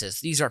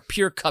classes. These are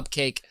pure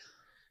cupcake,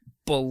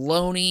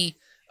 baloney,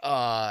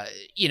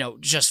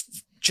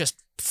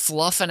 just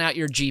fluffing out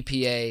your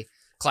GPA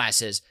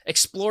classes.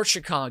 Explore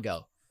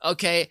Chicago,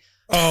 okay?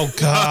 Oh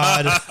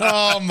God!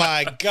 Oh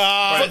my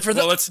God! Give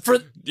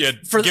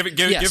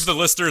the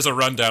listeners a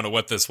rundown of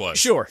what this was.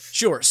 Sure.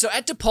 So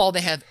at DePaul,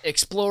 they have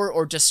Explore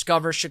or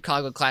Discover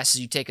Chicago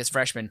classes you take as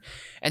freshmen,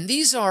 and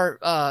these are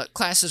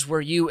classes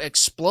where you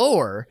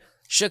explore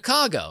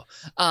Chicago.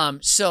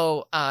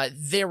 So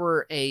there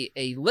were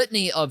a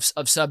litany of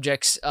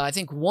subjects. I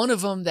think one of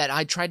them that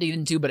I tried to get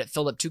into, but it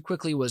filled up too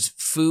quickly, was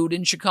food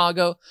in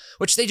Chicago,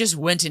 which they just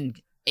went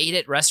and ate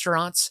at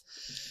restaurants.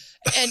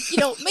 And,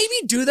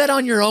 maybe do that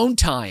on your own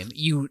time,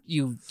 you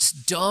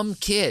dumb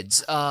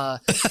kids.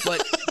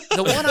 But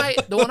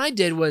the one I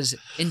did was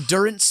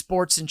Endurance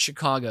Sports in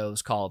Chicago, it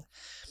was called.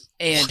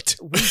 And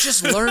we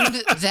just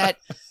learned that,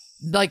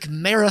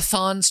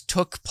 marathons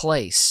took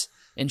place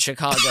in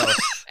Chicago.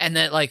 And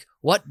that,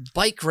 what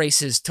bike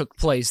races took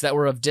place that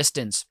were of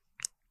distance.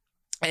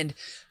 And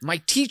my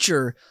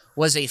teacher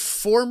was a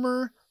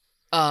former,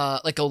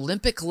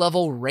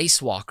 Olympic-level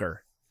race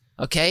walker.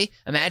 Okay,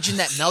 imagine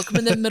that Malcolm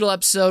in the Middle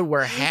episode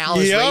where Hal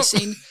is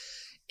racing.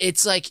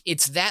 It's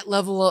that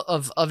level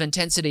of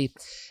intensity.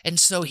 And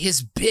so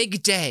his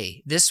big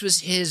day, this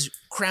was his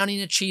crowning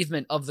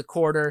achievement of the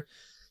quarter.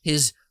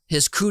 His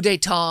coup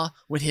d'etat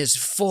with his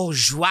full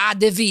joie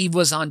de vivre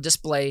was on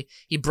display.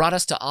 He brought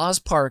us to Oz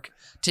Park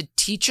to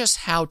teach us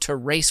how to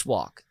race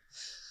walk.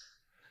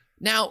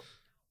 Now,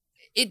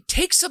 it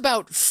takes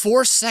about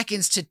 4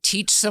 seconds to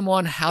teach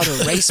someone how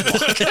to race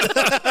walk.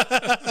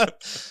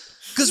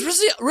 Because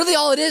really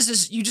all it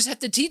is you just have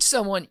to teach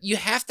someone. You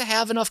have to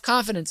have enough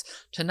confidence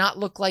to not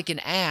look like an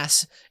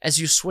ass as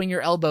you swing your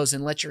elbows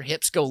and let your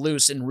hips go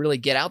loose and really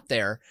get out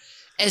there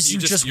as you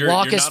just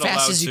walk as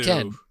fast as you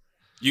can.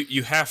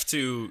 You have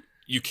to.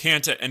 You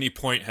can't at any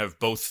point have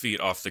both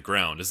feet off the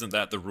ground. Isn't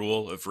that the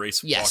rule of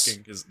race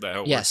walking? Is that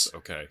how it works?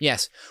 Okay.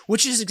 Yes.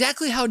 Which is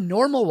exactly how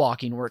normal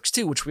walking works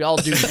too, which we all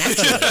do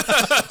naturally.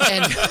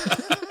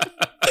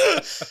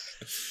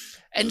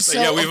 And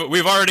so yeah,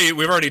 we've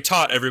already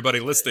taught everybody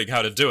listening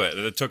how to do it,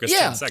 and it took us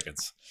 10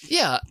 seconds.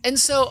 Yeah, and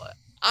so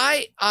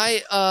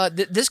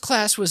this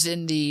class was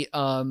in the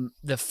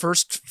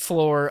first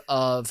floor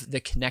of the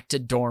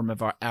connected dorm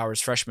of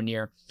ours freshman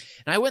year,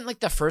 and I went like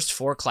the first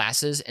 4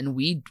 classes, and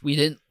we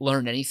didn't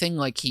learn anything.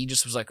 Like he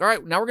just was like, all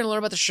right, now we're gonna learn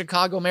about the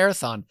Chicago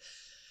Marathon,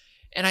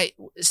 and I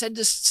said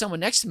to someone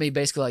next to me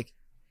basically like,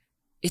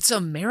 it's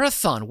a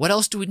marathon. What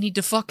else do we need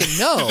to fucking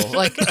know?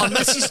 Like,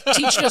 unless he's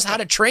teaching us how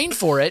to train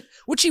for it,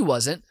 which he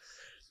wasn't.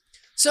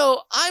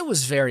 So I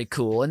was very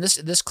cool, and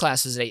this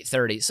class is at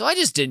 8:30, so I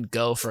just didn't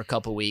go for a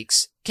couple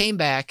weeks. Came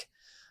back,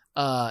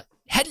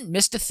 hadn't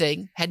missed a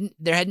thing.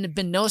 There hadn't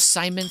been no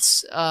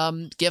assignments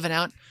given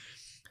out.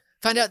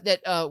 Found out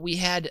that we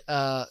had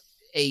a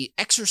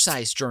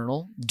exercise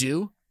journal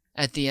due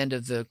at the end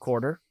of the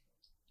quarter.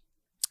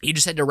 You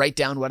just had to write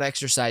down what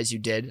exercise you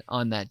did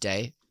on that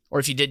day. Or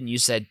if you didn't, you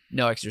said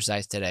no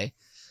exercise today.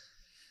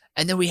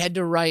 And then we had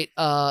to write,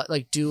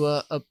 do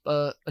a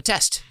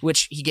test,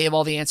 which he gave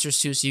all the answers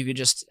to, so you could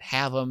just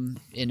have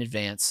them in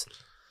advance.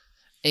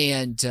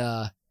 And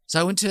so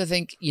I went to, I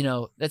think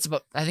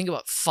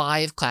about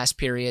 5 class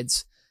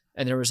periods,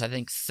 and there was, I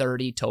think,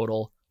 30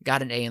 total.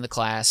 Got an A in the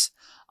class.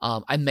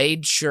 I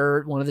made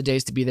sure one of the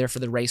days to be there for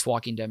the race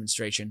walking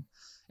demonstration,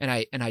 and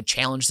I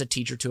challenged the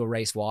teacher to a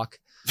race walk.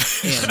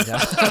 And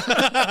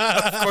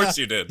of course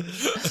you did.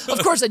 Of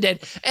course I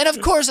did. And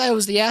of course I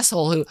was the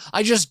asshole who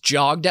I just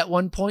jogged at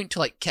one point to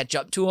like catch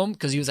up to him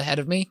because he was ahead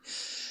of me.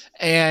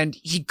 And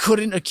he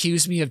couldn't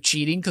accuse me of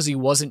cheating because he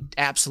wasn't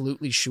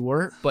absolutely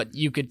sure, but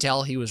you could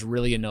tell he was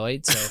really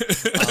annoyed. So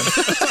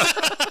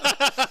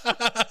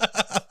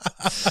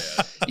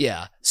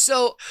yeah.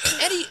 So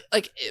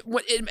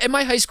in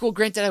my high school,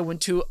 granted, I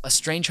went to a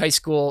strange high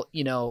school,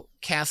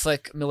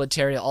 Catholic,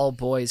 military, all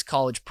boys,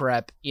 college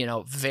prep,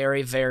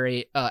 very,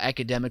 very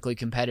academically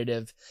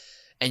competitive.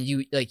 And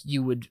people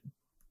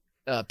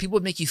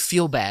would make you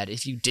feel bad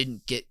if you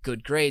didn't get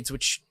good grades,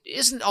 which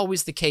isn't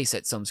always the case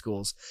at some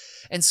schools.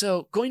 And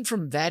so going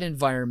from that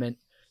environment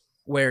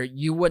where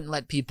you wouldn't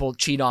let people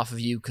cheat off of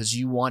you because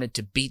you wanted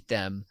to beat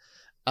them,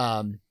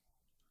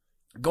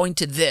 going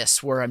to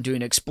this where I'm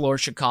doing Explore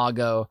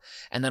Chicago,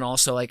 and then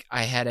also like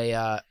I had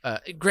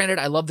granted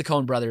I love the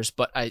Coen Brothers,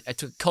 but I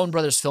took Coen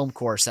Brothers film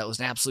course. That was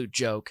an absolute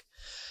joke.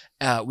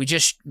 We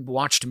just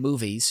watched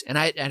movies, and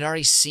I'd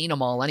already seen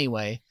them all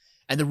anyway,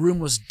 and the room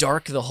was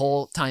dark the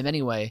whole time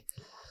anyway.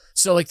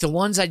 So like the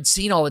ones I'd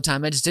seen all the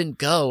time, I just didn't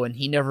go, and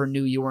he never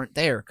knew you weren't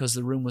there because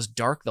the room was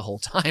dark the whole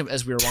time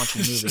as we were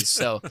watching movies.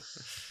 So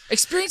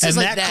experiences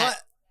like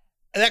that.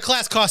 That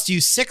class cost you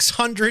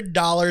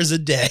 $600 a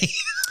day.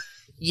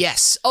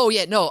 Yes. Oh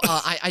yeah. No.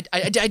 I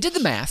did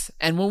the math,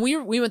 and when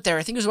we went there,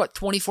 I think it was about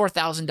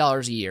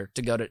 $24,000 a year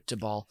to go to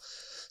Ball.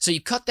 So you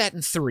cut that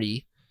in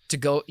 3 to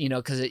go,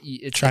 because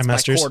it's by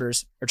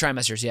quarters or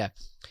trimesters. Yeah.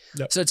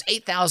 Yep. So it's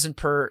 $8,000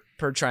 per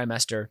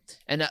trimester,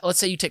 and let's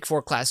say you take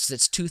 4 classes,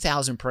 it's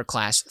 $2,000 per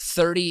class,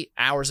 30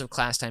 hours of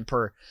class time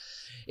per.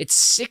 It's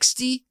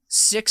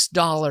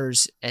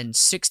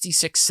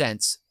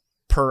 $66.66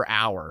 per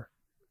hour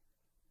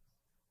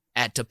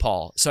at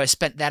DePaul. So I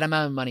spent that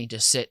amount of money to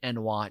sit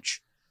and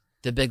watch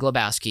The Big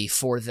Lebowski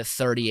for the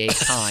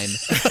 38th time.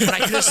 But I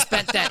could have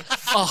spent that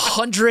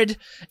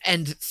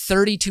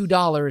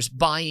 $132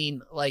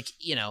 buying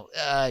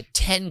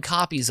 10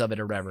 copies of it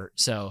or whatever.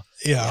 So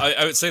yeah,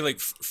 I would say like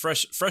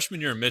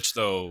freshman year, Mitch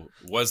though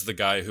was the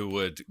guy who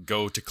would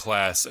go to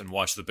class and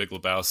watch The Big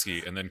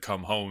Lebowski and then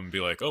come home and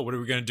be like, "Oh, what are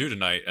we gonna do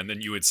tonight?" And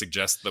then you would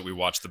suggest that we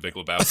watch The Big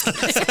Lebowski.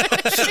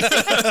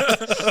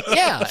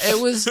 Yeah,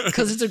 it was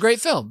because it's a great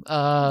film.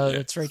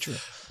 That's very true.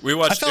 We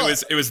watched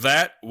it was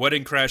that,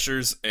 Wedding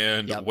Crashers,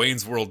 and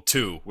Wayne's World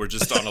 2 were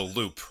just on a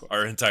loop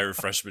our entire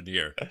freshman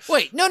year.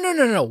 Wait,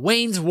 no.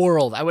 Wayne's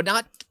World. I would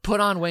not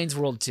put on Wayne's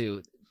World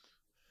 2.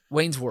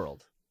 Wayne's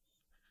World.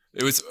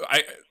 It was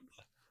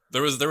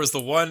there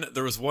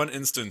was one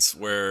instance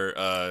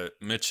where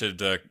Mitch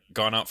had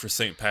gone out for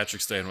St.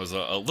 Patrick's Day and was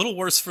a little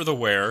worse for the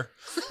wear,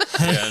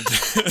 and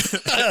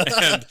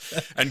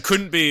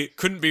couldn't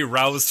be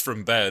roused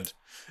from bed.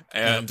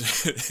 And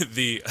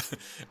he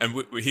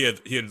had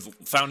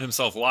found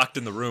himself locked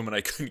in the room, and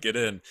I couldn't get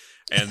in.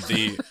 And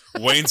the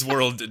Wayne's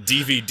World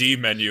DVD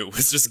menu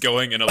was just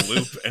going in a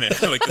loop, and it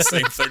had like the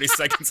same 30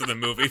 seconds of the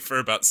movie for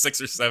about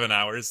 6 or 7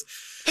 hours.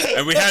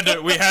 And we had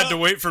to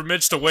wait for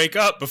Mitch to wake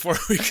up before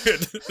we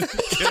could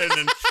get in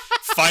and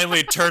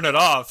finally turn it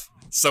off,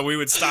 so we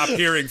would stop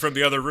hearing from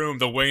the other room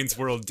the Wayne's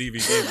World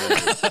DVD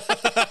menu.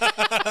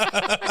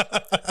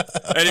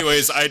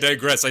 Anyways, I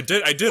digress. I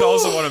did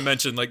also want to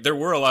mention, like, there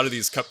were a lot of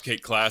these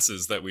cupcake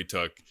classes that we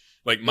took.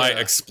 Like, my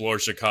Explore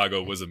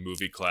Chicago was a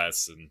movie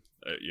class, and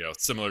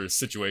similar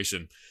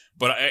situation.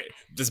 But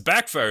this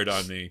backfired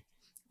on me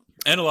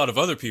and a lot of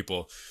other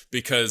people,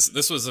 because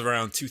this was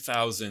around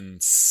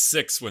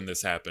 2006 when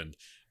this happened,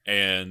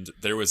 and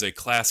there was a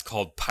class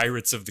called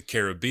Pirates of the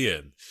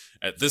Caribbean.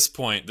 At this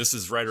point, this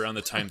is right around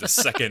the time the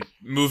second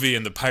movie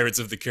in the Pirates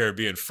of the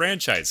Caribbean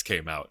franchise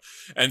came out.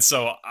 And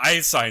so I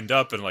signed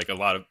up, and like a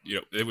lot of,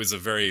 it was a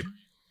very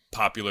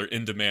popular,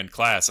 in-demand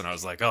class, and I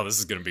was like, oh, this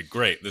is going to be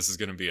great. This is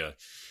going to be a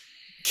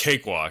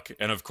cakewalk.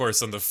 And of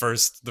course, on the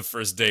first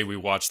day, we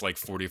watched like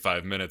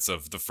 45 minutes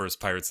of the first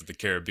Pirates of the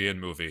Caribbean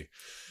movie.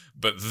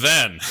 But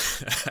then,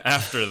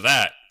 after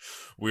that,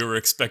 we were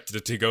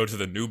expected to go to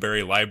the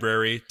Newberry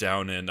Library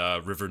down in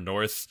River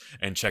North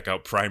and check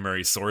out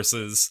primary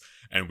sources.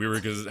 And we were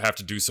going to have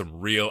to do some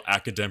real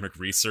academic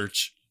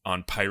research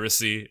on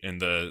piracy in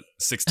the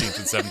 16th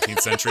and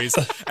 17th centuries.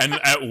 And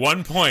at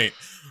one point,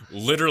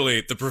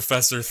 literally, the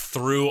professor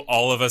threw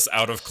all of us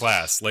out of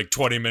class like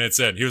 20 minutes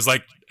in. He was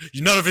like,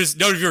 none of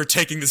you are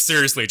taking this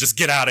seriously. Just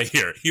get out of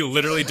here. He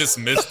literally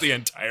dismissed the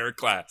entire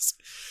class.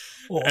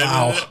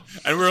 Wow.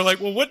 And we were like,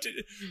 well, what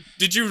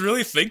did you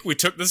really think we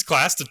took this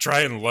class to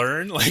try and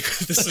learn? Like,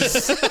 this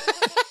is...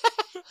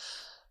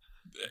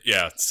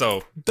 Yeah,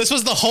 so... This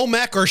was the home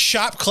ec or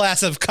shop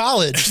class of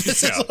college.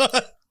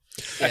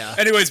 Yeah.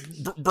 Anyways,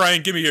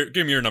 Brian, give me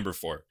your number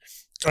 4.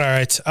 All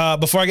right.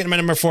 Before I get to my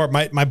number 4,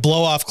 my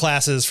blow-off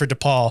classes for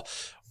DePaul,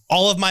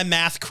 all of my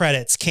math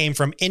credits came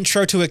from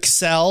Intro to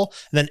Excel,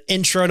 then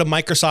Intro to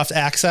Microsoft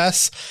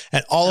Access,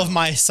 and all of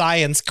my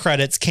science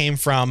credits came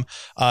from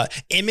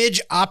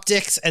Image,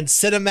 Optics, and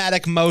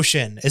Cinematic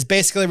Motion. Is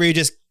basically where you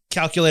just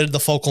calculated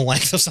the focal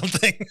length of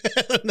something,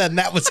 and then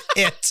that was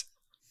it.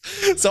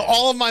 So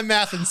all of my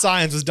math and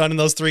science was done in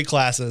those 3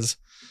 classes.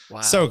 Wow.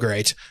 So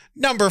great.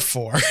 Number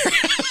 4.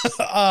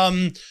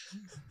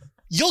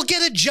 You'll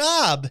get a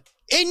job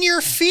in your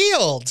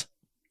field.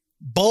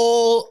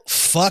 Bull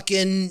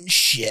fucking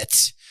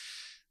shit.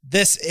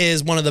 This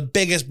is one of the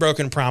biggest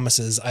broken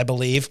promises, I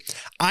believe.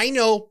 I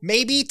know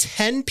maybe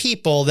 10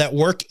 people that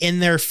work in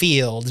their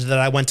field that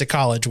I went to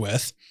college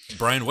with.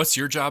 Brian, what's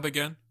your job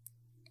again?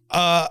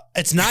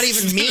 It's not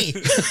even me.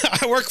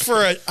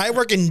 I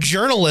work in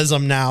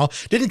journalism now.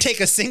 Didn't take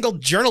a single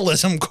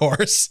journalism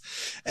course.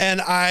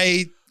 And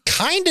I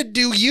kind of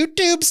do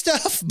YouTube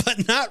stuff,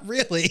 but not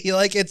really.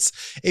 Like, it's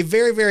a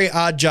very, very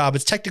odd job.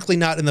 It's technically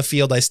not in the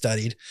field I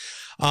studied.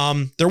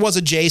 There was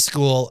a J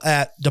school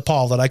at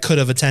DePaul that I could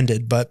have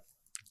attended, but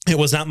it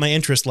was not my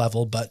interest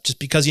level. But just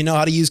because you know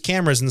how to use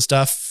cameras and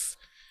stuff,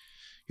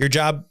 your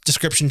job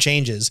description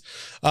changes.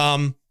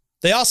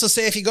 They also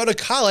say if you go to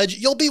college,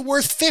 you'll be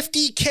worth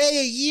 $50K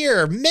a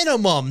year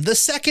minimum the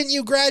second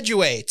you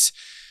graduate.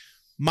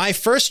 My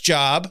first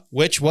job,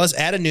 which was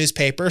at a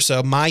newspaper,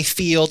 so my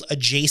field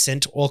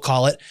adjacent, we'll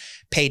call it,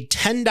 paid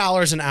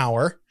 $10 an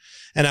hour.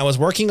 And I was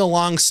working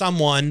along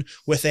someone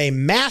with a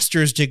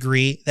master's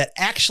degree that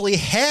actually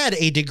had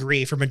a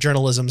degree from a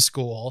journalism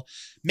school,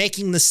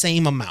 making the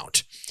same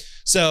amount.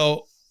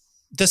 So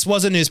this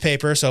was a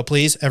newspaper. So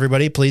please,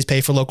 everybody, please pay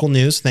for local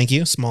news. Thank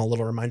you. Small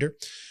little reminder.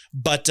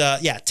 But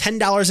yeah,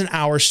 $10 an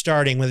hour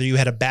starting, whether you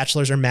had a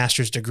bachelor's or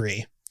master's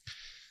degree.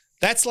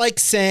 That's like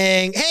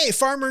saying, hey,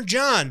 Farmer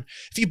John,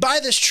 if you buy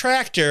this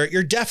tractor,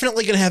 you're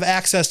definitely going to have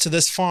access to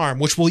this farm,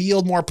 which will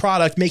yield more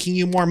product, making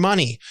you more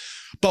money.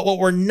 But what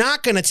we're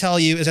not going to tell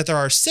you is that there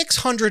are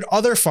 600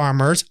 other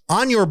farmers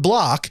on your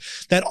block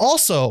that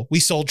also we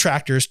sold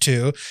tractors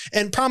to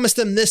and promised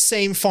them this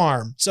same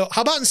farm. So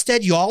how about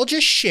instead you all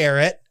just share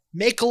it,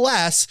 make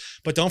less,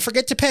 but don't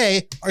forget to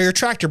pay your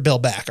tractor bill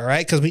back, all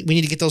right? Because we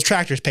need to get those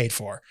tractors paid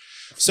for.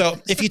 So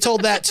if you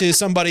told that to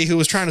somebody who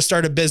was trying to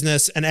start a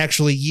business and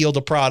actually yield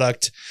a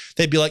product,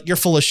 they'd be like, you're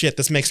full of shit.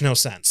 This makes no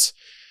sense.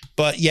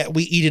 But yet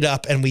we eat it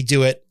up and we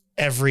do it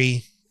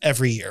every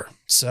year.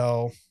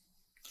 So...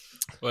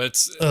 Well,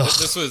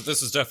 this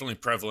was definitely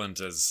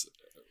prevalent as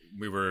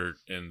we were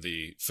in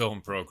the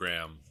film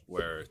program,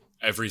 where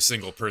every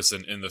single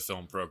person in the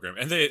film program,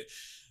 and they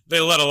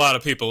let a lot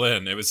of people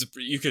in. It was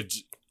you could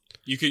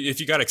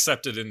if you got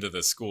accepted into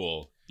the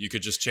school, you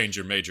could just change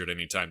your major at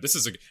any time. This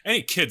is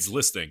any kids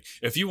listening.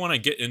 If you want to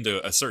get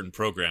into a certain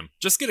program,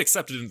 just get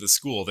accepted into the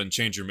school, then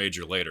change your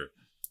major later.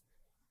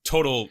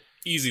 Total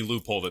easy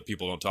loophole that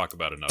people don't talk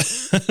about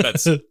enough.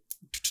 That's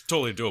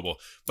totally doable.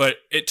 But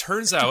it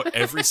turns out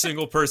every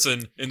single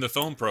person in the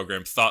film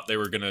program thought they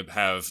were going to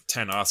have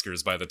 10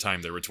 Oscars by the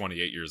time they were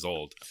 28 years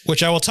old.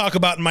 Which I will talk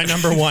about in my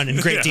number 1 in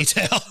great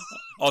detail.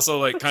 Also,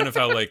 like, kind of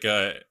how, like,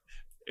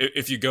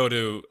 if you go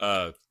to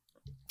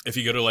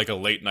like a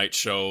late night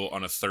show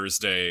on a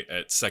Thursday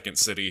at Second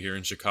City here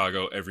in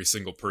Chicago, every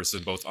single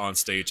person, both on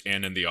stage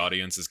and in the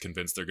audience, is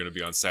convinced they're going to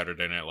be on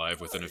Saturday Night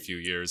Live within a few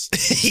years.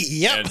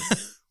 Yep. And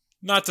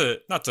not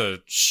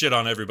to shit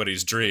on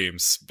everybody's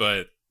dreams,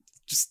 but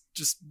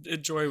just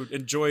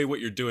enjoy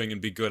what you're doing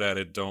and be good at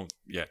it. Don't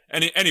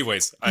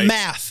anyways,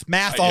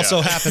 math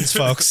also happens,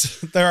 folks.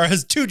 There are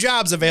 2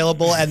 jobs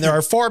available and there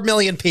are 4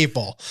 million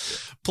people.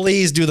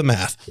 Please do the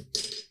math.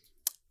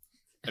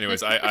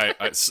 Anyways, I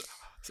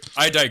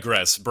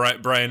digress.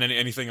 Brian,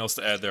 anything else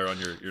to add there on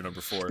your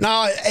number 4?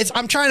 No,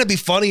 I'm trying to be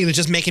funny and it's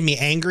just making me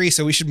angry,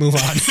 so we should move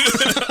on.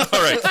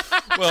 All right.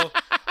 Well,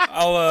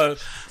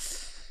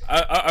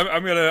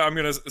 I'm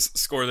gonna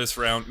score this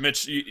round.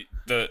 Mitch,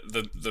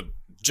 the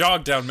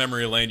jog down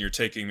memory lane you're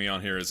taking me on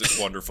here is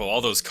wonderful.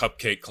 All those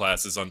cupcake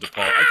classes on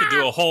DePaul. I could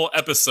do a whole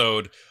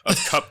episode of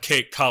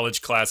cupcake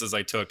college classes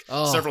I took.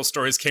 Oh. Several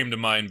stories came to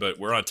mind, but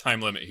we're on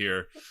time limit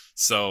here.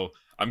 So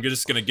I'm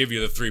just gonna give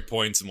you the 3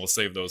 points, and we'll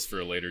save those for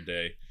a later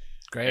day.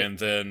 Great. And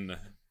then,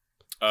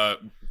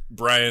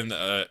 Brian,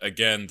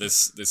 again,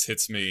 this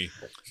hits me,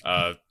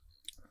 right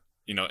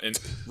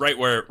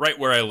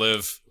where I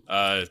live.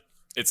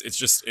 It's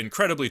just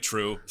incredibly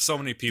true. So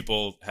many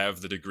people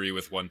have the degree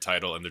with one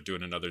title and they're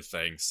doing another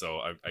thing.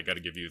 So I got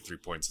to give you 3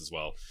 points as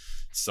well.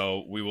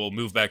 So we will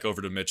move back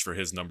over to Mitch for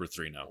his number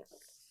 3 now.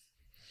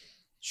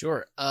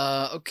 Sure.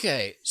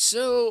 Okay.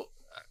 So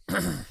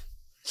let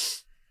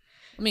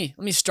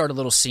me start a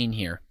little scene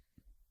here.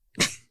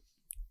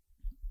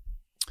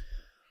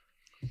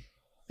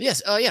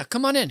 Yes. Yeah.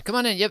 Come on in.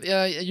 Yep.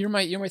 You're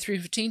my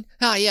 315.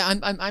 Yeah.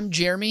 I'm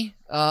Jeremy.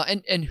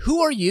 And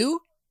who are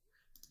you?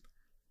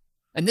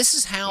 And this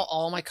is how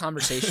all my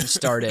conversations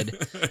started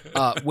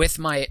with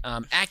my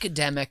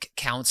academic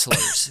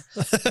counselors.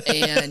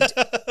 And,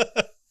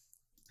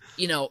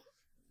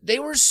 they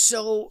were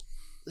so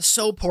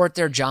poor at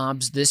their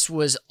jobs. This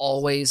was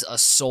always a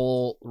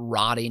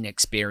soul-rotting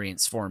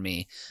experience for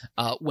me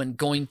when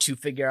going to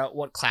figure out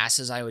what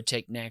classes I would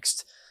take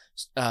next,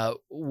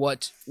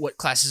 what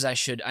classes I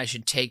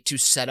should take to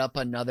set up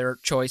another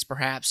choice,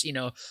 perhaps,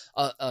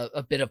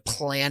 a bit of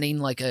planning,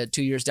 like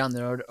 2 years down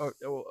the road, or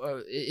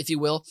if you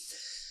will.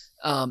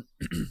 And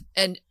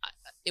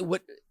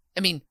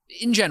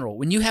in general,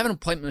 when you have an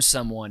appointment with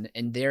someone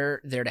and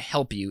they're there to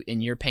help you,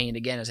 and you're paying,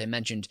 again, as I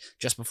mentioned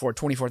just before,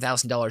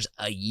 $24,000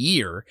 a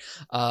year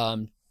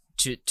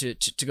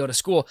to go to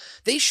school,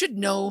 they should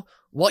know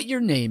what your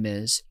name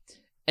is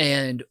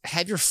and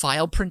have your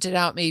file printed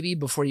out maybe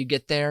before you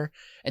get there,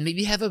 and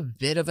maybe have a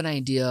bit of an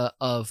idea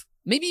of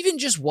maybe even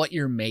just what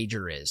your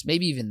major is,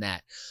 maybe even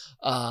that,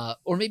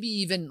 or maybe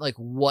even like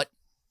what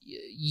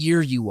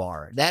year you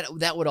are.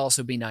 That would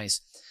also be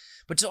nice.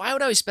 But so I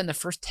would always spend the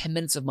first 10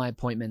 minutes of my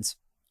appointments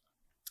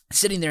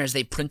sitting there as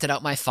they printed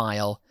out my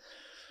file,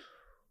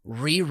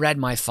 reread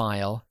my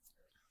file,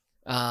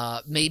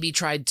 maybe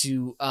tried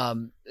to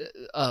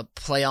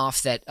play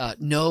off that,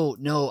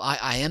 no,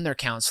 I am their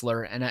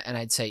counselor. And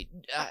I'd say,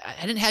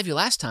 I didn't have you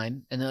last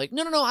time. And they're like,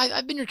 no,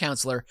 I've been your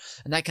counselor,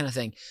 and that kind of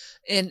thing.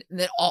 And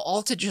then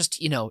all to just,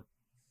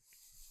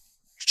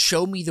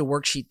 show me the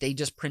worksheet they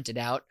just printed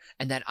out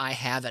and that I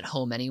have at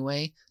home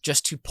anyway,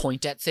 just to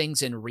point at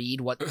things and read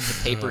what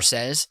the paper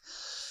says.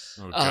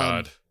 Oh,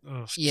 God.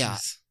 Yeah.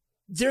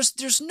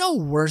 There's no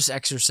worse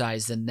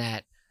exercise than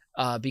that,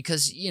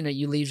 because,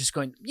 you leave just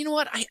going, you know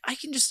what,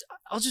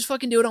 I'll just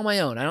fucking do it on my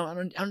own. I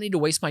don't need to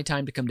waste my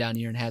time to come down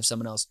here and have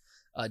someone else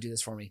do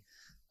this for me.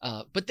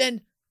 But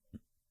then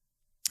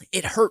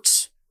it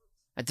hurts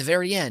at the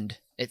very end.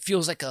 It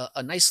feels like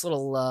a nice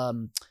little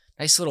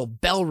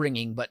bell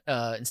ringing, but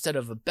instead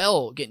of a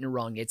bell getting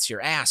rung, it's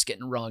your ass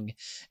getting rung.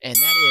 And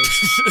that is,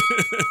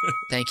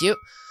 thank you.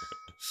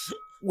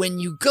 When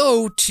you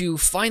go to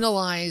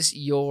finalize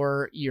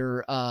your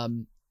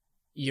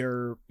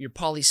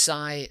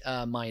poli-sci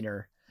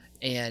minor,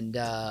 and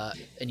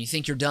you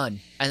think you're done,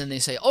 and then they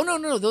say, oh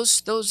no,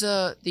 those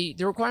the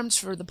requirements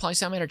for the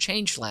poli-sci minor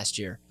changed last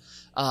year.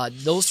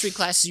 Those 3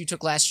 classes you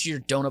took last year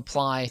don't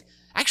apply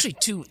actually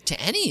to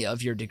any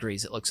of your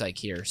degrees, it looks like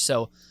here.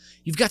 So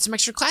you've got some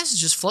extra classes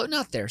just floating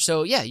out there.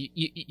 So yeah,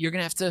 you're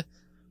gonna have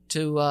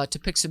to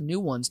pick some new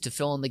ones to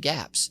fill in the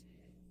gaps.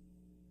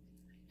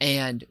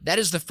 And that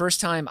is the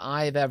first time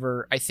I've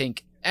ever, I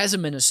think, as a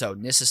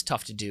Minnesotan, this is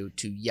tough to do,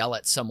 to yell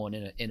at someone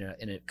in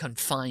a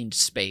confined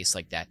space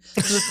like that.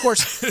 Because of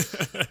course,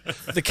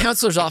 the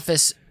counselor's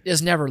office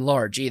is never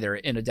large either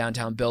in a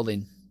downtown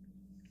building.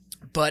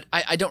 But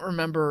I don't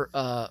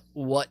remember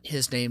what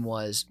his name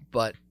was,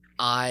 but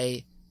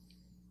I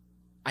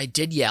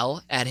did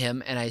yell at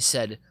him, and I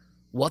said,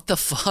 what the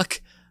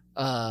fuck?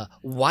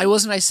 Why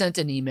wasn't I sent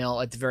an email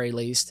at the very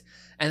least?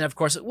 And of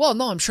course, well,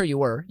 no, I'm sure you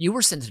were. You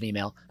were sent an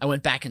email. I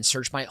went back and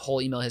searched my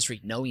whole email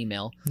history. No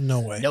email. No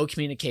way. No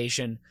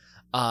communication.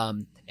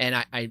 And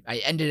I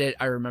ended it,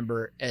 I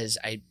remember, as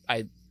I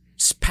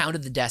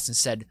pounded the desk and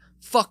said,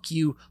 fuck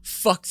you,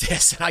 fuck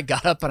this. And I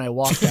got up and I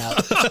walked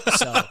out.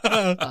 So,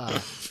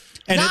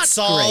 and it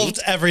solved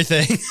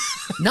everything.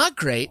 Not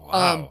great.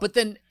 Wow. But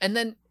then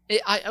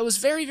I was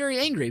very, very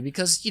angry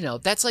because,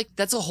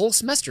 that's a whole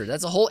semester.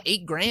 That's a whole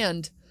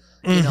 $8,000,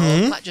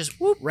 not just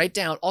whoop, right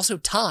down. Also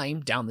time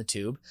down the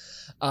tube.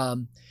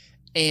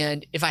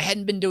 And if I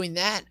hadn't been doing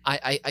that,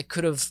 I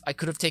could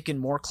have taken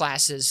more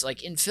classes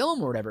like in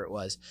film or whatever it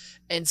was.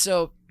 And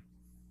so,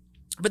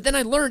 but then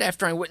I learned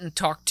after I went and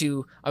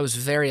I was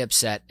very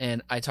upset,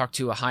 and I talked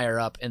to a higher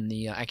up in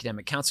the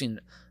academic counseling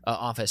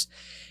office,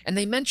 and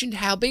they mentioned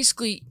how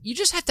basically you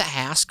just have to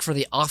ask for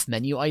the off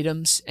menu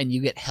items and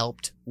you get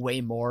helped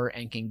way more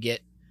and can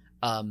get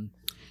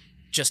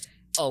just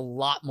a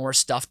lot more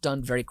stuff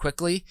done very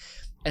quickly.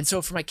 And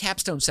so for my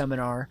capstone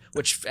seminar,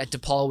 which at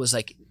DePaul was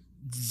like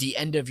the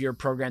end of your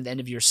program, the end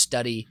of your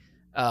study,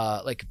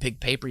 like a big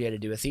paper you had to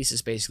do, a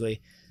thesis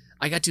basically,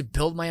 I got to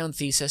build my own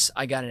thesis.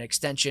 I got an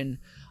extension.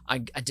 I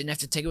didn't have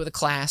to take it with a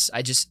class.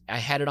 I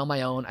had it on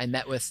my own. I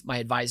met with my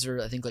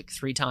advisor, I think like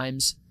 3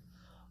 times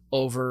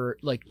over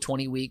like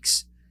 20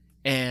 weeks.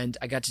 And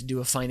I got to do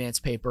a finance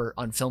paper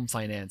on film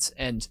finance.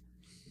 And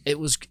It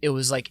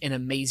was like an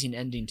amazing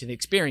ending to the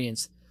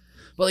experience.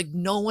 But like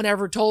no one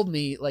ever told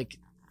me like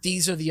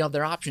these are the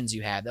other options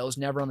you had. That was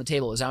never on the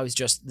table. It was always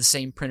just the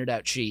same printed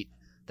out sheet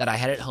that I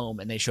had at home,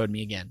 and they showed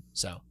me again.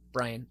 So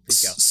Brian,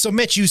 please go. So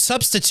Mitch, you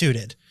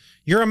substituted.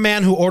 You're a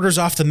man who orders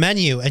off the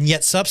menu, and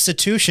yet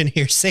substitution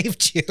here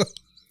saved you.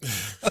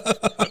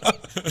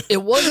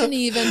 It wasn't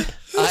even.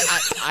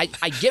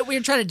 I get what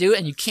you're trying to do,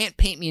 and you can't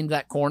paint me into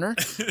that corner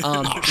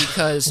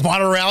because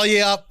Want to rally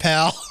you up,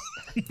 pal?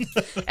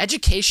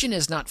 education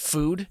is not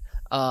food.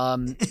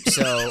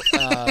 So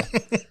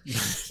You're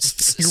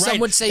some right.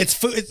 would say it's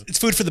food. It's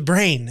food for the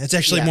brain. It's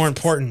actually Yeah, more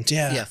important.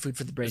 Yeah. yeah, food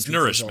for the brain. It's food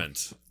for the soul.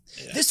 nourishment.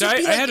 This So would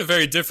be I like- had a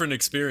very different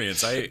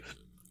experience.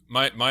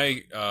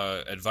 My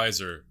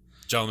advisor,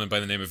 gentleman by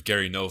the name of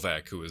Gary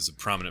Novak, who is a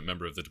prominent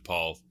member of the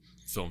DePaul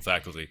film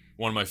faculty,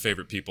 one of my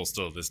favorite people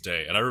still to this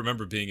day. And I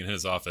remember being in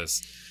his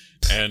office,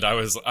 and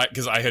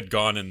because I had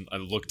gone and I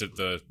looked at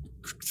the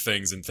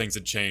things, and things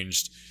had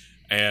changed,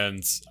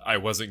 and I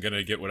wasn't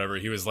gonna get whatever.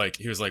 He was like,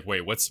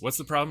 wait, what's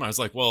the problem? I was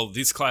like, well,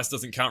 this class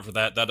doesn't count for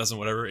that. That doesn't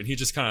whatever. And he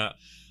just kind of.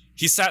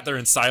 He sat there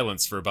in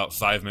silence for about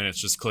 5 minutes,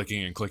 just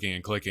clicking and clicking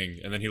and clicking,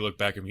 and then he looked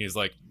back at me. He's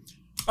like,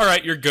 "All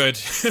right, you're good."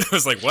 And I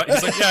was like, "What?"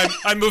 He's like, "Yeah,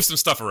 I moved some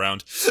stuff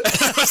around." And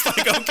I was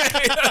like,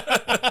 "Okay."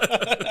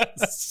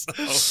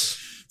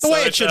 The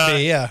way it should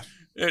be. Yeah.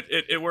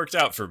 It worked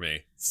out for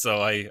me,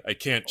 so I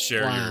can't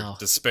share Wow. your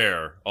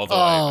despair, although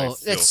I feel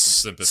that's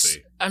some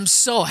sympathy. I'm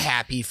so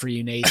happy for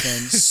you,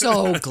 Nathan.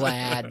 So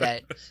glad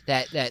that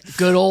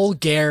good old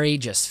Gary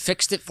just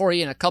fixed it for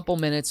you in a couple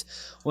minutes.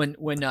 When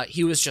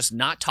he was just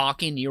not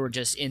talking, you were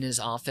just in his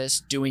office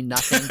doing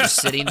nothing,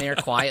 just sitting there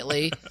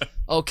quietly.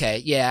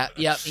 Okay, yeah,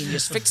 yep. He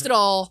just fixed it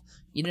all.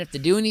 You didn't have to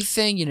do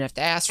anything. You didn't have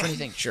to ask for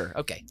anything. Sure.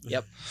 Okay.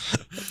 Yep.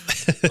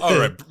 All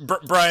right,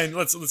 Brian,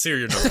 let's hear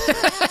your number.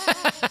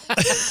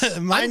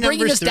 My I'm bringing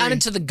number this down 3.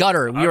 into the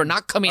gutter. We are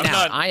not coming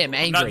out. I am I'm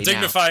angry not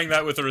dignifying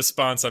that with a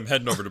response. I'm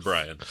heading over to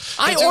Brian. now.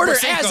 I It's a order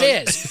Prosecco. as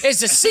is.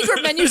 It's a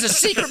secret menu. Is a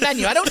secret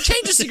menu. I don't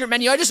change the secret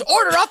menu. I just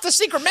order off the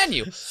secret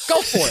menu.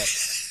 Go for it.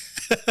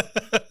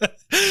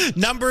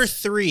 Number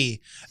 3,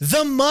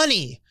 the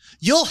money.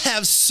 You'll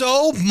have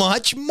so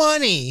much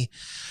money.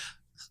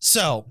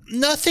 So,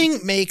 nothing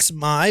makes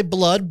my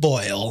blood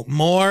boil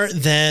more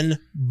than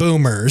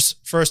boomers,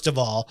 first of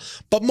all,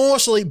 but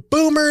mostly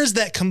boomers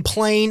that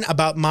complain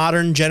about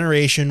modern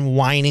generation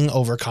whining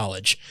over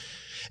college.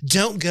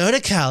 Don't go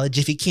to college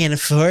if you can't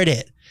afford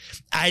it.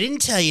 I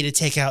didn't tell you to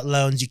take out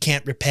loans you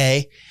can't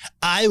repay.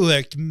 I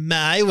worked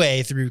my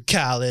way through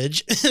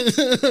college.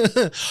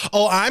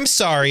 Oh, I'm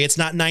sorry. It's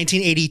not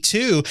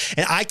 1982,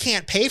 and I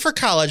can't pay for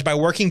college by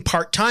working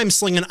part-time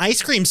slinging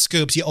ice cream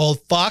scoops, you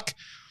old fuck.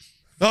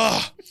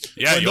 Oh,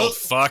 Yeah, When you old those-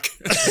 fuck.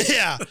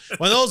 yeah.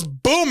 When those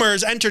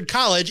boomers entered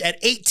college at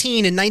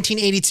 18 in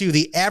 1982,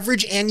 the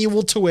average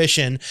annual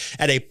tuition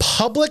at a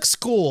public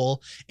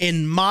school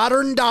in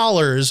modern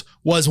dollars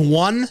was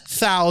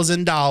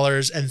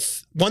 $1,000 and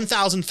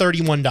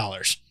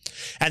 $1,031.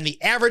 And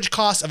the average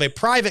cost of a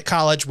private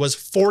college was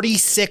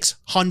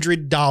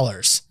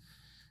 $4,600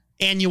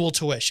 annual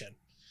tuition.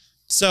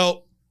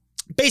 So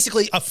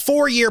basically, a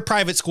 4-year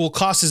private school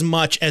costs as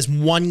much as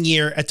 1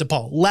 year at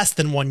DePaul, less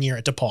than 1 year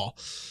at DePaul.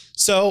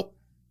 So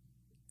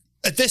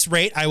at this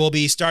rate, I will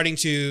be starting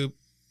to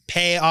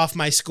pay off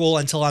my school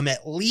until I'm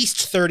at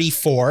least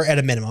 34 at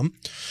a minimum,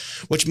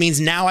 which means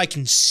now I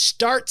can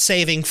start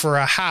saving for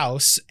a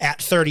house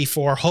at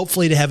 34,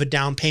 hopefully to have a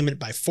down payment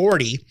by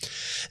 40.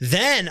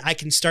 Then I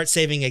can start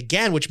saving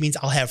again, which means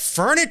I'll have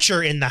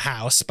furniture in the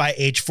house by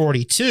age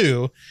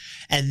 42.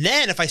 And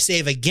then if I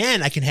save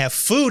again, I can have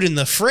food in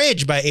the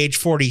fridge by age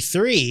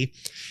 43.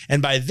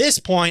 And by this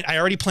point, I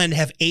already plan to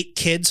have 8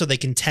 kids so they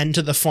can tend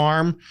to the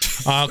farm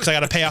because I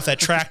got to pay off that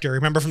tractor.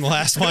 Remember from the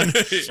last one?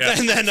 Yeah.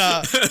 And then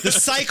the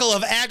cycle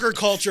of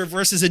agriculture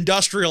versus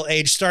industrial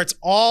age starts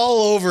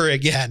all over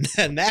again.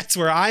 And that's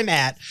where I'm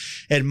at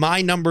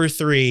my number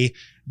 3,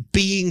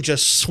 being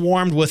just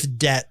swarmed with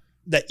debt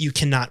that you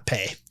cannot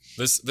pay.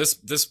 This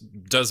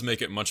does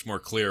make it much more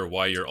clear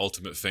why your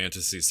ultimate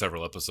fantasy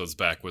several episodes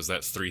back was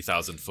that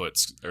 3,000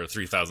 foot or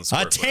 3,000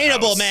 square foot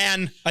Attainable, house.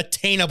 man.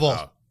 Attainable.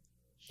 Wow.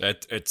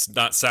 It's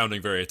not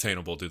sounding very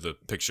attainable to the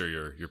picture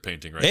you're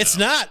painting right It's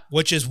now. not,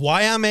 which is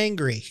why I'm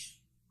angry.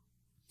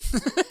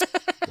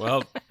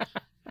 Well,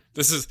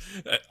 this is.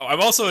 I'm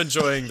also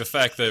enjoying the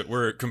fact that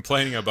we're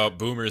complaining about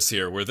boomers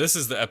here, where this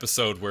is the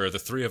episode where the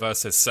three of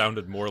us has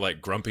sounded more like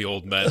grumpy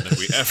old men than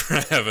we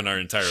ever have in our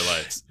entire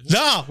lives.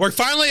 No, we're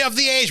finally of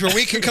the age where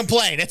we can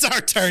complain. It's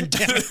our turn.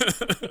 Damn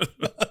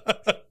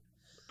it.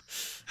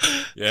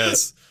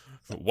 Yes.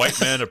 White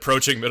men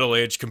approaching middle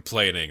age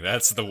complaining.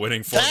 That's the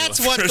winning formula. That's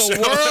what for the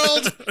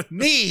sure. world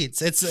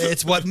needs.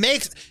 It's what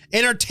makes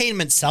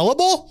entertainment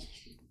sellable.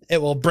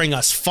 It will bring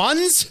us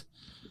funds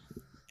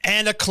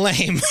and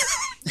acclaim.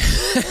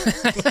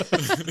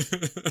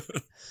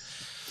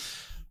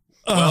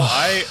 Well,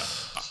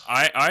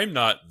 I'm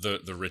not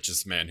the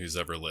richest man who's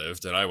ever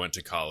lived, and I went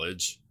to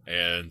college,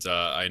 and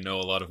I know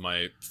a lot of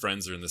my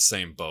friends are in the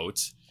same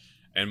boat.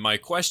 And my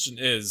question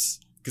is,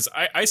 because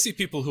I see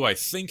people who I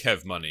think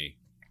have money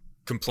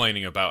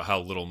complaining about how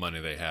little money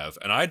they have,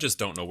 and I just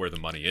don't know where the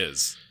money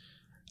is.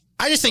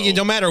 I just think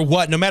no matter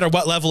what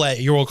level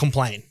you will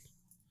complain.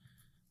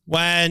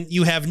 When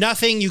you have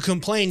nothing, you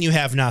complain you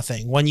have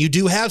nothing. When you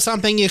do have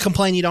something, you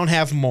complain you don't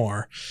have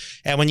more.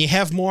 And when you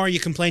have more, you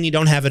complain you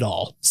don't have it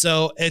all.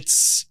 So I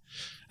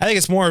think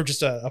it's more of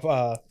just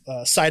a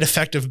side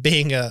effect of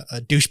being a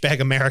douchebag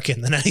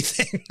American than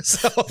anything.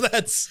 So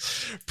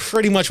that's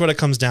pretty much what it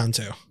comes down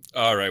to.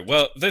 All right.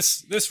 Well,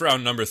 this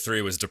round number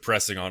 3 was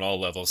depressing on all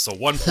levels, so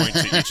 1 point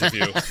to each of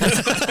you.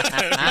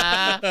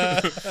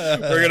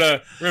 We're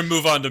gonna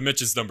move on to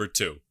Mitch's number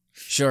 2.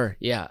 Sure.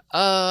 Yeah.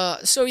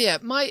 So yeah,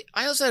 I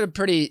also had a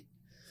pretty.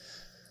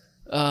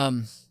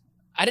 I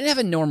didn't have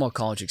a normal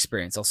college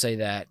experience. I'll say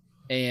that,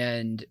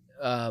 and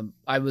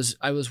I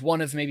was one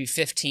of maybe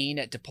 15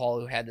 at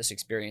DePaul who had this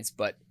experience.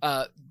 But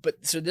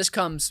so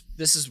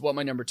this is what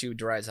my number 2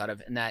 derives out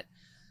of, and that.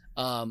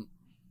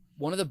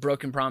 One of the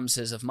broken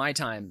promises of my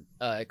time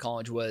at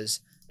college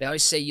was they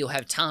always say you'll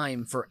have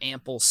time for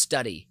ample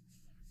study.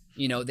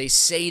 You know, they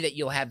say that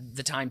you'll have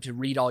the time to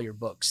read all your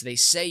books. They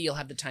say you'll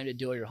have the time to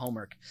do all your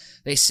homework.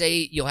 They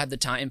say you'll have the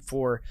time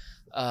for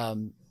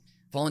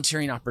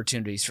volunteering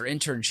opportunities, for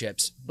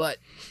internships. But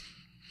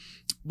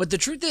the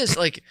truth is,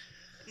 like,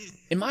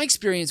 in my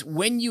experience,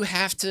 when you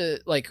have to,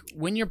 like,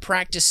 when you're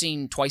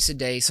practicing twice a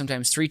day,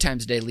 sometimes 3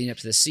 times a day leading up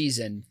to the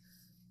season,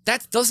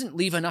 that doesn't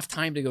leave enough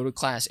time to go to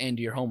class and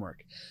do your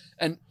homework.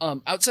 And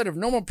outside of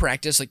normal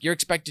practice, like, you're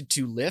expected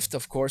to lift,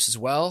 of course, as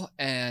well.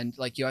 And,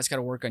 like, you always got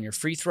to work on your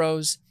free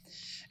throws.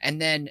 And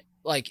then,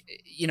 like,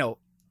 you know,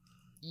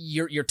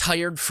 you're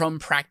tired from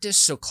practice,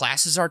 so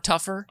classes are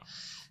tougher.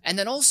 And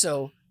then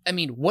also, I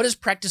mean, what does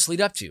practice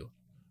lead up to?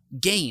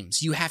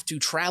 Games. You have to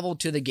travel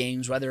to the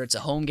games, whether it's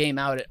a home game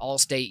out at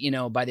Allstate, you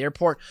know, by the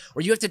airport,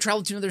 or you have to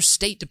travel to another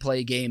state to play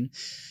a game.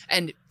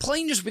 And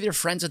playing just with your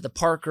friends at the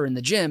park or in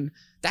the gym,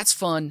 that's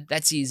fun.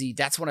 That's easy.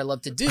 That's what I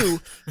love to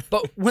do.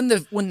 But when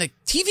the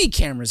TV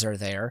cameras are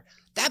there,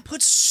 that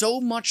puts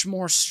so much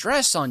more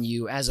stress on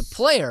you as a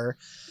player.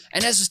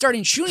 And as a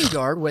starting shooting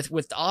guard with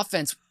the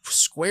offense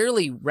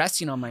squarely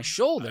resting on my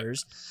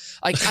shoulders,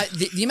 like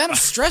the amount of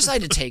stress I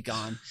had to take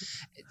on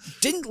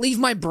didn't leave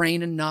my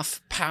brain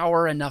enough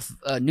power, enough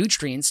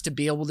nutrients to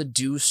be able to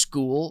do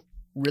school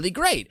really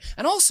great.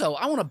 And also,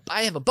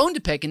 I have a bone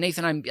to pick, and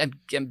Nathan, I'm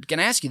going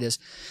to ask you this.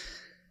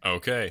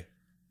 Okay.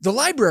 The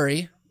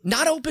library,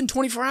 not open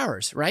 24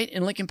 hours, right,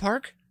 in Lincoln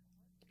Park?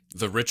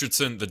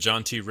 The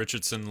John T.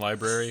 Richardson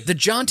Library? The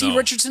John T.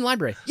 Richardson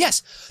Library.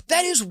 Yes,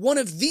 that is one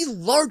of the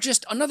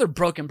largest, another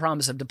broken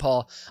promise of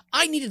DePaul.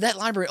 I needed that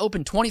library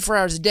open 24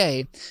 hours a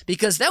day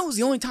because that was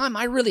the only time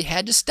I really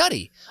had to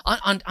study.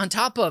 On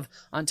top of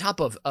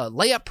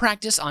layup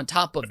practice, on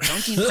top of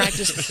dunking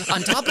practice,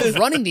 on top of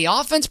running the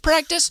offense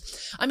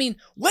practice. I mean,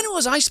 when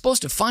was I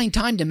supposed to find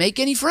time to make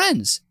any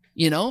friends?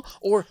 You know,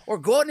 or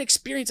go out and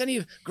experience any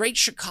of Great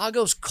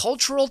Chicago's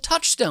cultural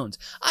touchstones.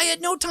 I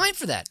had no time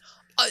for that.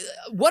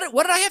 What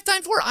did I have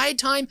time for? I had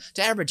time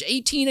to average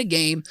 18 a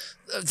game,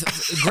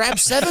 grab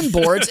 7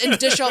 boards, and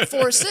dish out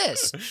 4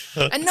 assists.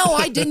 And no,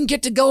 I didn't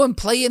get to go and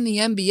play in the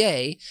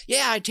NBA.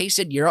 Yeah, I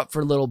tasted Europe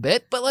for a little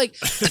bit, but, like,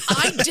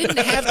 I didn't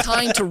have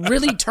time to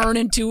really turn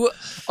into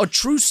a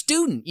true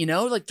student, you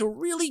know, like, to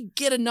really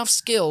get enough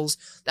skills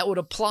that would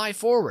apply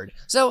forward.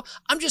 So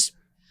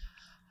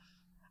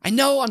I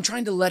know I'm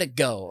trying to let it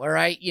go, all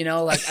right? You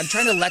know, like, I'm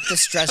trying to let the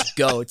stress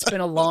go. It's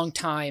been a long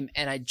time,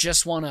 and I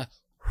just want to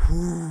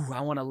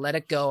let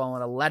it go. I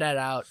want to let it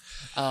out.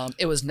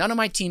 It was none of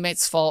my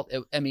teammates' fault.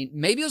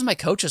 Maybe it was my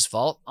coach's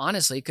fault.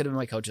 Honestly, it could have been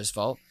my coach's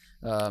fault.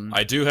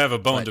 I do have a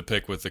bone to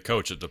pick with the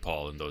coach at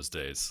DePaul in those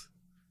days.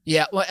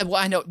 Yeah, well,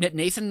 I know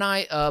Nathan and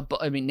I.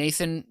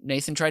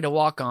 Nathan tried to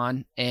walk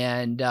on,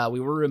 and we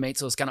were roommates,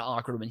 so it was kind of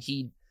awkward when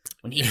he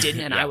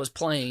didn't, and I was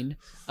playing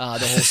the whole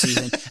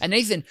season. And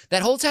Nathan,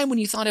 that whole time when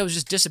you thought I was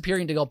just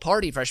disappearing to go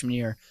party freshman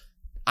year,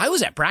 I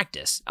was at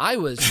practice. I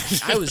was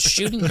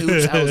shooting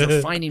hoops. I was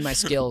refining my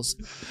skills.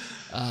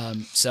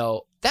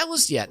 So that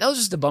was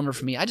just a bummer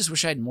for me. I just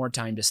wish I had more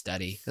time to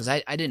study because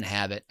I didn't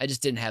have it. I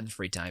just didn't have the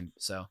free time.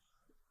 So,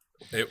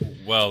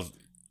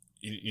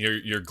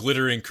 your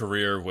glittering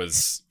career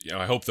was, you know,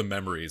 I hope the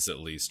memories, at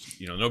least,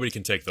 you know, nobody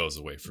can take those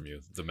away from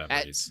you, the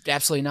memories.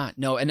 Absolutely not.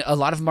 No, and a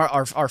lot of them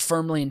are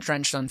firmly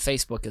entrenched on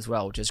Facebook as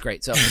well, which is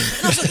great. So,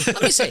 and also,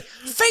 let me say,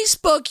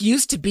 Facebook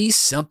used to be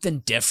something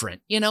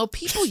different. You know,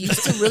 people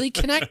used to really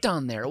connect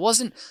on there. It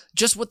wasn't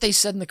just what they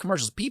said in the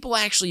commercials. People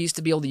actually used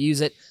to be able to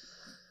use it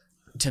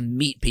to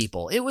meet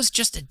people. It was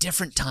just a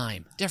different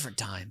time.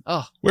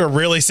 Oh, we're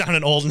really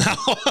sounding old now.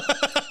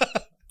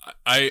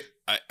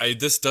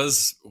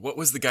 What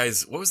was the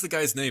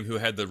guy's name who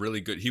had the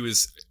really good, he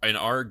was in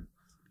our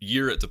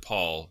year at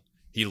DePaul,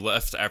 he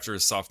left after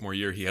his sophomore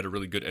year, he had a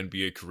really good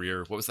NBA career.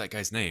 What was that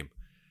guy's name?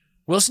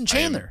 Wilson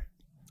Chandler.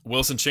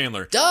 Wilson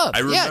Chandler. Dub.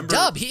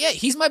 Dub.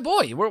 He's my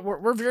boy.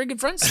 We're very good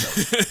friends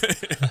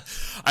still.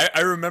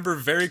 I remember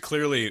very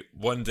clearly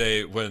one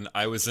day when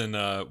I was in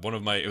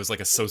it was like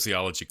a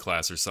sociology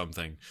class or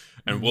something,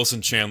 and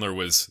Wilson Chandler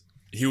was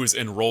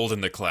enrolled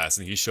in the class,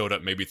 and he showed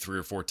up maybe 3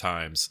 or 4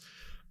 times.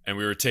 and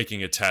we were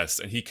taking a test,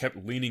 and he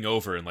kept leaning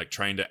over and like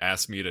trying to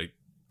ask me to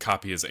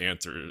copy his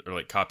answer or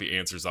like copy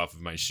answers off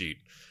of my sheet.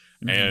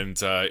 And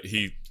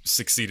he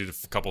succeeded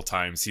a couple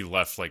times. He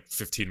left like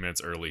 15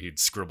 minutes early. He'd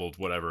scribbled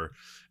whatever,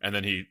 and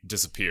then he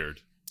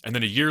disappeared. And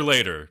then a year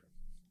later,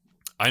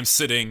 I'm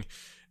sitting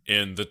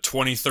in the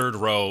 23rd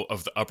row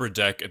of the upper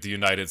deck at the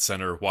United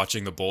Center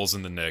watching the Bulls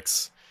and the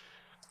Knicks,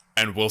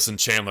 and Wilson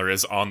Chandler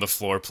is on the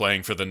floor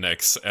playing for the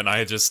Knicks, and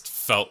I just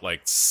felt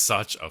like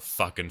such a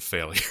fucking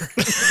failure.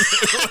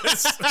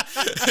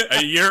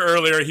 A year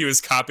earlier, he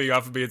was copying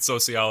off of me in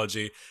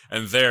sociology,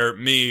 and there,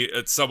 me,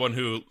 someone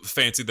who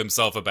fancied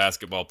themselves a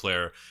basketball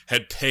player,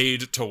 had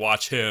paid to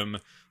watch him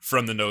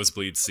from the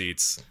nosebleed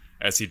seats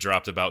as he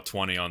dropped about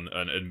 20 on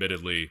an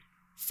admittedly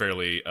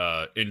fairly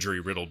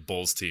injury-riddled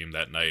Bulls team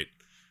that night.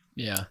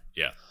 Yeah.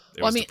 Yeah.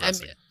 Well,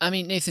 I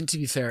mean, Nathan, to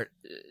be fair,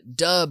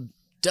 Dub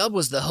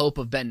was the hope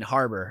of Benton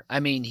Harbor. I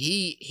mean,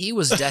 he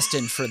was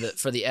destined for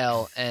the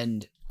L,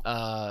 and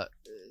I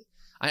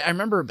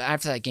remember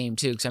after that game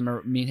too, because I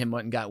remember me and him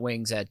went and got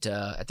wings at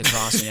the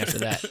Crossing after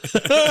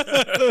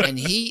that, and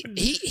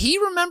he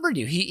remembered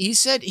you. He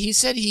said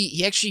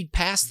he actually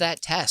passed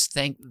that test.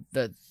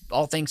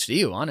 All thanks to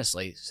you,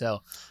 honestly.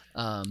 So,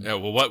 yeah.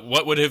 Well,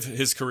 what would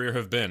his career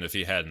have been if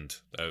he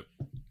hadn't?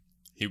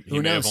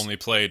 He may have only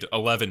played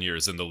 11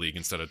 years in the league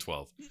instead of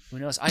 12. Who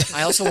knows?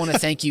 I also want to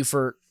thank you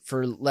for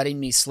letting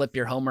me slip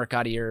your homework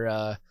out of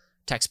your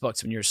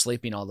textbooks when you were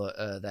sleeping all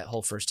that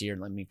whole first year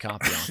and letting me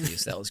copy off you.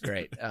 So that was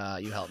great.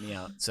 You helped me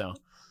out. So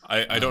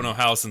I don't know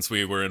how, since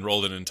we were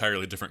enrolled in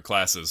entirely different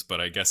classes,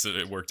 but I guess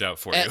it worked out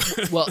for you.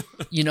 Well,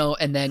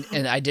 and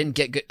I didn't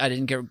get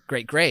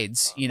great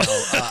grades.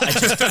 I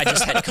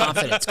just had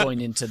confidence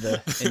going into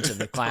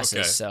the classes.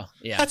 Okay. So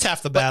yeah, that's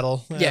half the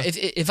battle. Yeah,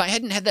 if I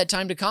hadn't had that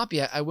time to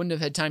copy, I wouldn't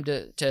have had time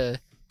to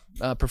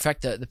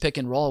perfect the pick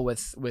and roll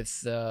with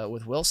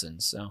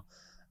Wilson. So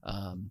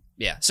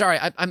yeah, sorry,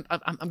 I'm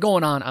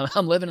going on.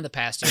 I'm living in the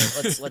past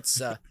here.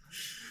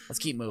 Let's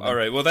keep moving. All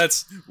right. Well,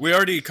 we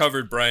already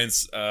covered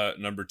Brian's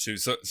number 2.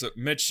 So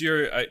Mitch,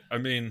 I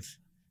mean,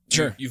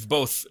 sure. You've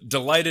both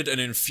delighted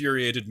and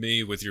infuriated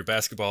me with your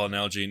basketball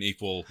analogy in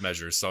equal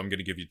measures. So I'm going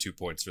to give you 2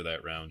 points for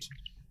that round.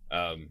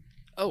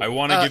 I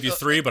want to give you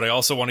 3, but I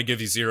also want to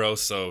give you 0.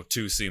 So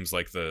 2 seems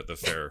like the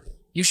fair.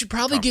 You should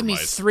probably give me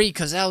 3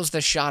 because that was the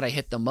shot I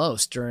hit the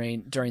most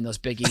during those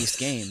Big East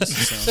games.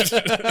 So.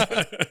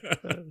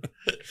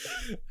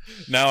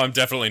 Now I'm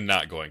definitely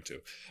not going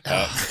to.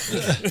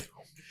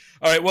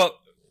 All right, well,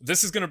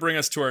 this is going to bring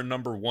us to our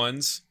number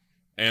 1s.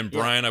 And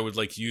Brian, I would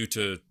like you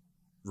to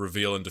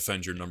reveal and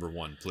defend your number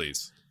 1,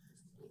 please.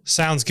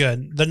 Sounds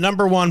good. The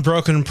number 1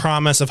 broken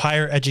promise of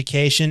higher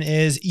education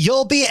is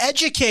you'll be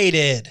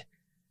educated.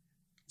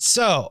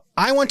 So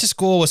I went to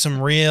school with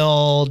some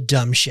real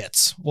dumb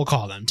shits, we'll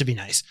call them, to be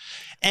nice.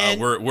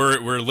 And we're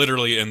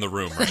literally in the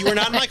room. Right? You were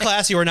not in my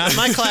class. You were not in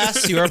my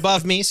class. You were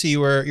above me, so you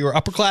were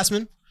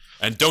upperclassmen.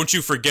 And don't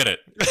you forget it.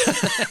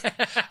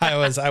 I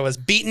was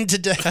beaten to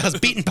death. I was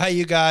beaten by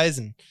you guys,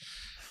 and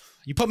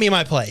you put me in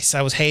my place.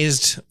 I was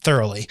hazed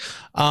thoroughly.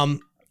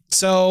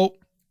 So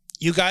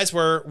you guys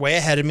were way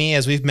ahead of me,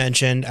 as we've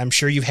mentioned. I'm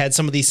sure you've had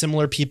some of these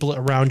similar people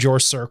around your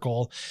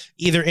circle,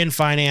 either in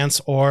finance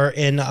or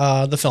in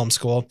the film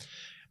school.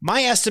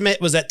 My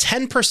estimate was that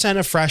 10%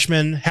 of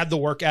freshmen had the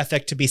work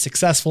ethic to be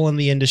successful in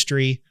the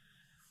industry.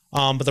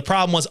 But the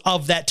problem was,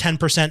 of that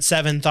 10%,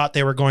 7 thought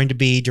they were going to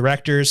be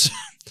directors.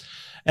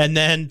 And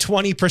then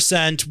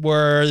 20%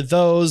 were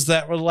those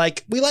that were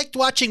like, we liked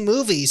watching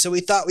movies, so we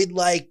thought we'd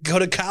go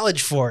to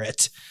college for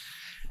it.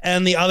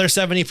 And the other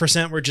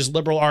 70% were just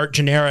liberal art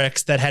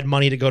generics that had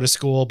money to go to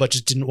school, but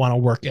just didn't want to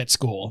work at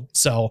school.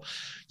 So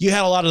you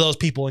had a lot of those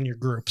people in your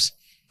groups.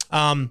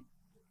 And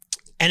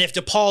if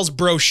DePaul's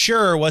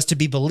brochure was to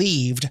be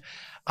believed,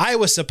 I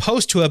was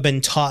supposed to have been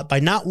taught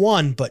by not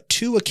 1, but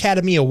 2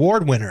 Academy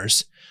Award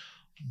winners,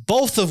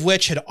 both of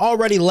which had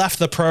already left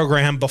the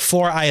program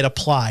before I had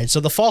applied. So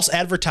the false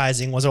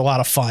advertising was a lot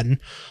of fun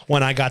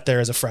when I got there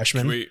as a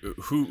freshman.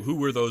 Who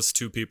were those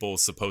 2 people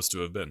supposed to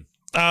have been?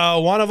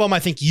 One of them I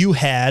think you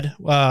had,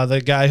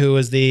 the guy who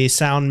was the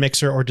sound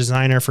mixer or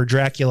designer for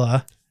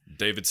Dracula.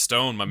 David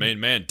Stone, my main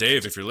man.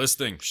 Dave, if you're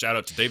listening, shout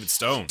out to David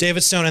Stone.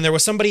 David Stone, and there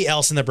was somebody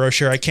else in the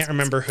brochure. I can't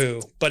remember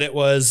who, but it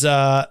was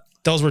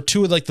those were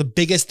 2 of the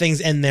biggest things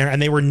in there, and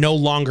they were no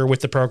longer with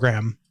the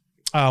program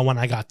when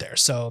I got there.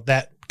 So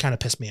that kind of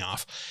pissed me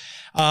off.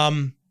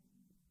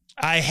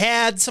 I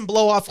had some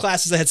blow-off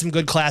classes. I had some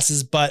good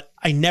classes, but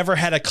I never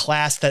had a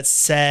class that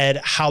said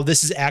how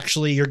this is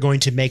actually you're going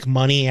to make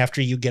money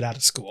after you get out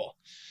of school.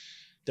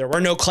 There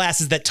were no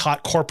classes that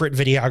taught corporate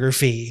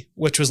videography,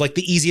 which was the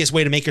easiest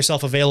way to make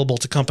yourself available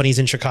to companies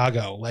in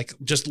Chicago.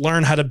 Just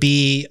learn how to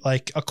be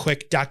a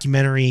quick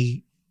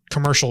documentary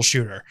commercial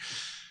shooter.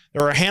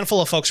 There were a handful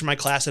of folks from my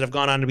class that have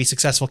gone on to be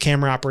successful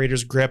camera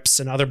operators, grips,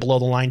 and other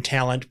below-the-line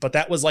talent, but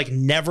that was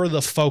never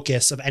the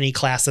focus of any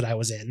class that I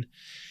was in.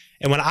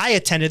 And when I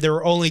attended, there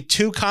were only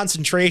 2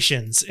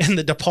 concentrations in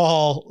the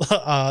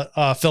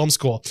DePaul film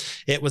school.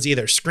 It was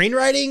either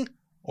screenwriting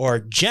or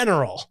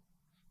general.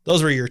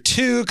 Those were your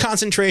 2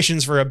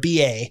 concentrations for a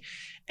BA.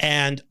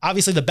 And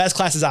obviously the best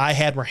classes I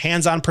had were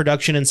hands-on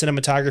production and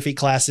cinematography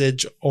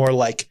classes, or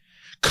like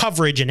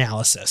coverage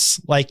analysis.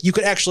 Like you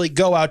could actually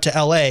go out to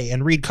LA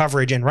and read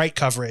coverage and write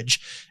coverage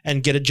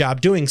and get a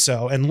job doing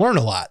so and learn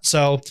a lot.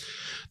 So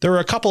there were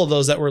a couple of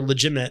those that were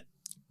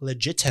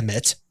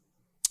legitimate.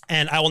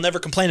 And I will never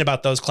complain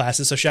about those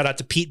classes. So shout out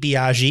to Pete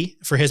Biaggi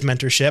for his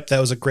mentorship. That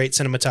was a great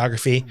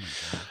cinematography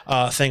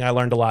thing I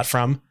learned a lot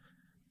from.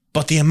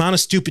 But the amount of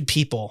stupid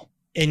people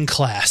in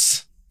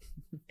class,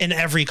 in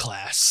every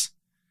class,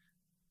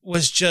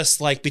 was just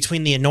like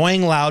between the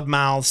annoying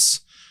loudmouths,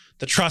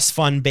 the trust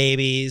fund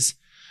babies,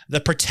 the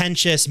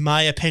pretentious,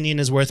 my opinion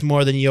is worth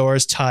more than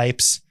yours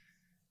types.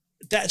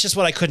 That's just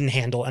what I couldn't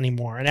handle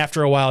anymore. And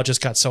after a while, it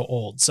just got so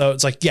old. So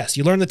it's like, yes,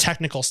 you learn the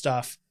technical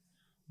stuff,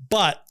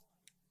 but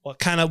what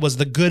kind of was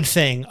the good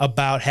thing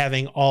about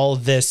having all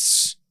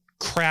this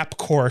crap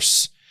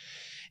course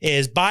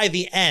is by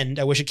the end,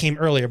 I wish it came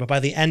earlier, but by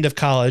the end of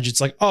college,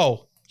 it's like,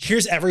 oh,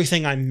 here's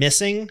everything I'm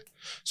missing.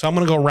 So I'm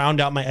going to go round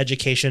out my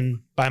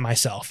education by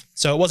myself.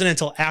 So it wasn't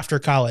until after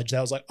college that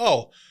I was like,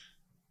 oh,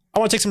 I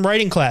want to take some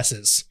writing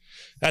classes.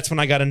 That's when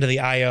I got into the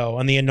IO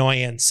and the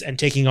annoyance and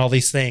taking all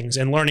these things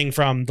and learning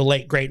from the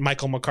late, great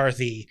Michael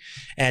McCarthy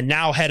and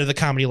now head of the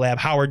Comedy Lab,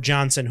 Howard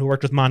Johnson, who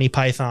worked with Monty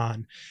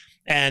Python.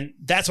 And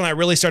that's when I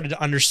really started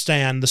to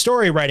understand the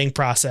story writing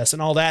process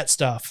and all that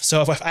stuff.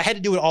 So if I had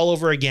to do it all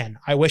over again,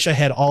 I wish I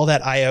had all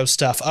that IO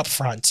stuff up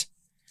front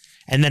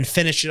and then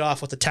finish it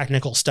off with the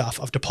technical stuff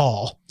of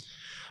DePaul.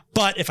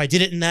 But if I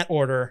did it in that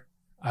order,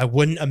 I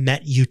wouldn't have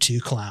met you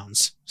two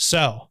clowns.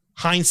 So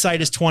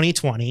hindsight is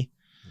 2020.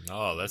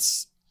 Oh,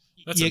 that's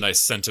a nice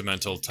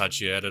sentimental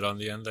touch you added on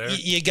the end there.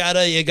 You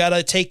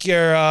gotta take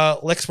your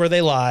licks where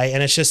they lie,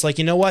 and it's just like,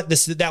 you know what?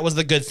 That was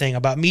the good thing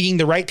about meeting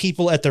the right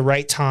people at the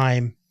right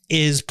time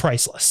is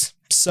priceless.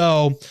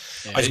 So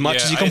as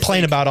much as you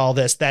complain about all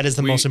this, that is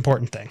the most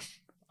important thing.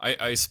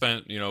 I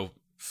spent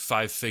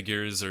 5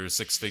 figures or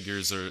 6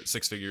 figures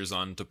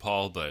on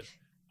DePaul, but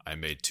I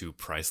made 2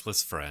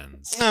 priceless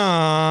friends.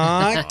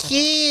 Aww,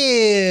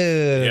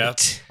 cute. Yeah,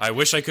 I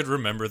wish I could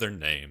remember their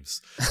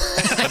names.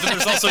 But then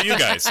there's also you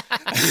guys.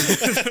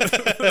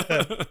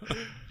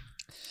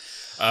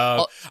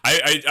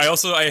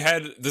 I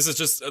had, this is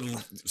just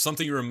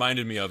something you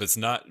reminded me of. It's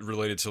not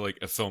related to like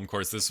a film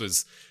course. This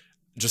was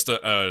just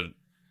an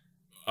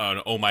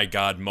oh my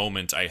God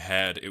moment I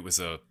had. It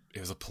was a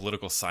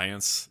political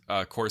science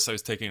course I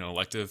was taking, an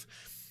elective.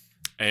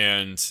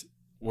 And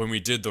when we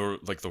did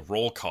the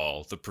roll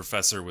call, the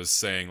professor was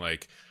saying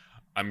like,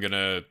 I'm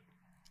gonna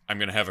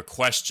have a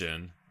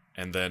question,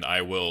 and then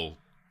I will,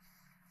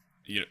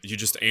 you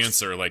just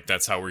answer, like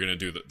that's how we're gonna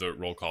do the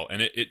roll call.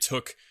 And it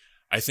took,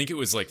 I think it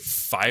was like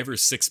 5 or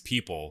 6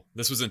 people.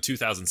 This was in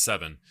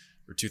 2007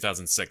 or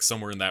 2006,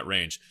 somewhere in that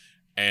range,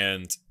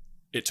 and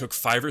it took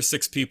 5 or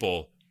 6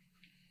 people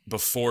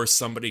before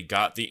somebody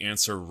got the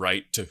answer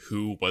right to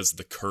who was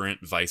the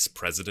current vice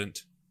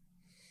president.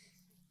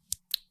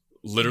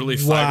 Literally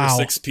 5 or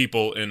 6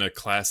 people in a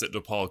class at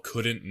DePaul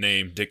couldn't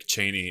name Dick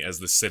Cheney as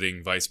the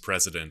sitting vice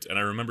president. And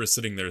I remember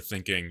sitting there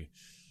thinking,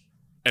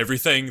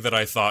 everything that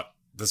I thought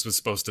this was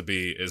supposed to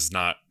be is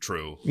not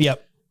true.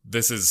 Yep.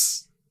 This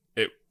is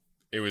it.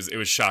 It was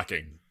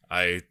shocking.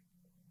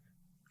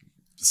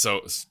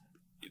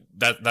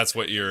 That's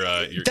what you're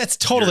that's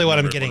totally what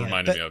I'm getting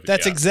at.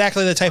 That's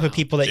exactly the type of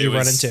people that you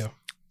run into.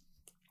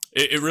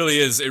 It really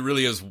is. It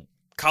really is.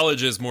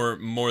 College is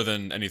more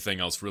than anything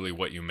else really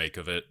what you make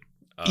of it.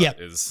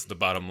 Is the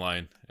bottom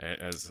line,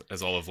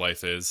 as all of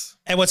life is.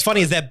 And what's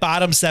funny is that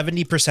bottom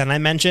 70% I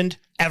mentioned,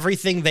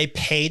 everything they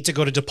paid to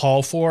go to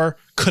DePaul for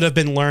could have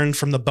been learned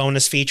from the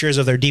bonus features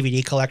of their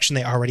DVD collection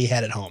they already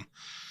had at home.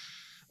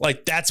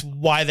 Like, that's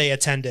why they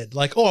attended.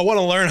 Like, oh, I want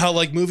to learn how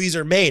like movies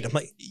are made. I'm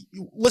like,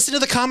 listen to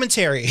the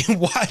commentary,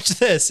 watch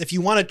this. If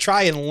you want to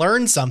try and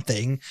learn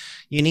something,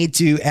 you need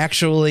to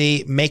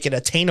actually make it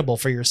attainable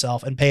for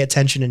yourself and pay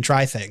attention and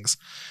try things,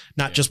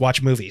 not just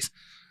watch movies.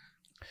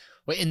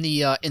 Well, in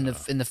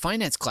the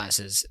finance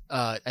classes,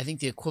 I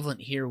think the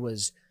equivalent here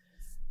was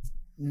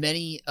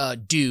many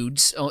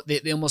dudes.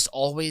 They almost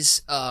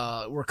always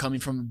were coming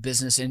from a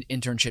business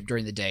internship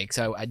during the day,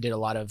 because I did a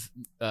lot of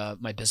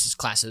my business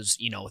classes,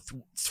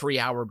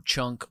 3-hour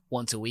chunk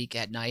once a week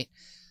at night,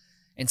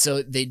 and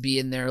so they'd be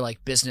in their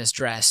like business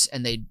dress,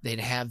 and they'd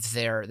have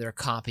their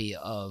copy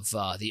of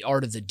The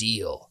Art of the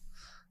Deal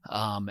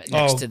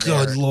next to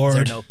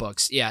their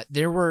notebooks. Yeah,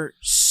 there were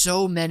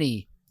so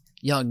many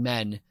young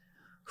men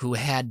who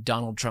had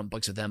Donald Trump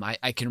books with them.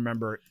 I can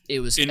remember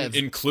it was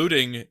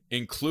including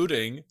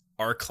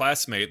our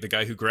classmate, the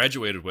guy who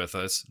graduated with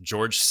us,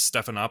 George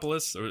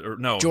Stephanopoulos, or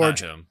no,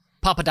 George, not him.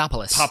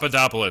 Papadopoulos.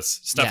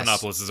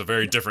 Stephanopoulos is a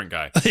very different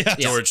guy. Yeah.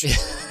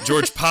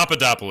 George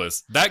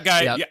Papadopoulos. That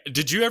guy. Yep. Yeah,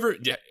 did you ever?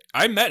 Yeah,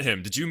 I met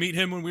him. Did you meet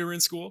him when we were in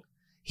school?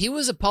 He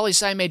was a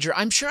poli-sci major.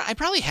 I'm sure I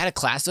probably had a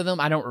class with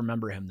him. I don't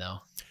remember him though.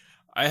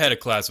 I had a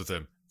class with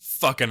him.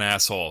 Fucking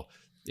asshole.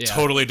 Yeah.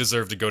 Totally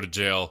deserved to go to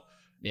jail.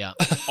 Yeah.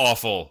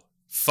 Awful.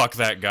 Fuck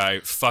that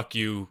guy. Fuck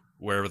you,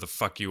 wherever the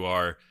fuck you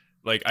are.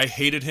 Like, I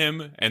hated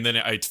him, and then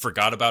I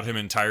forgot about him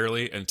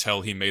entirely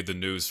until he made the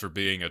news for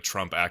being a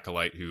Trump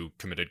acolyte who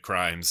committed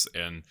crimes,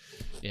 and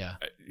Yeah.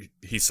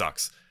 he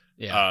sucks.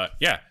 Yeah.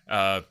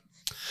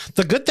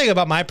 The good thing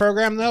about my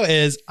program, though,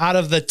 is out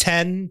of the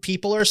 10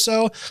 people or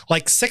so,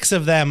 like 6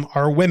 of them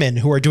are women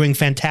who are doing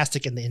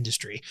fantastic in the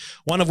industry.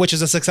 One of which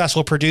is a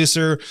successful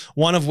producer.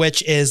 One of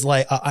which is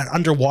like an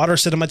underwater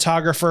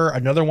cinematographer.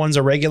 Another one's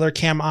a regular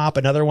cam op.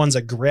 Another one's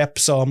a grip.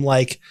 So I'm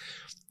like,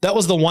 that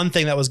was the one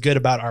thing that was good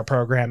about our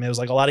program. It was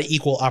like a lot of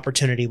equal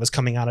opportunity was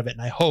coming out of it.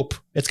 And I hope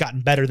it's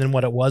gotten better than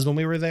what it was when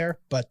we were there.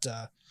 But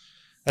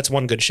that's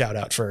one good shout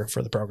out for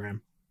the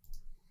program.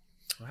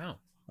 Wow.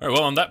 All right,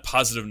 well, on that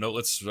positive note,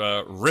 let's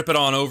rip it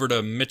on over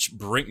to Mitch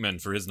Brinkman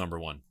for his number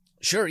one.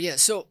 Sure. Yeah.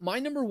 So my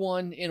number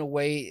one, in a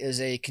way,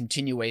 is a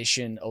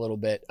continuation a little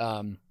bit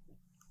of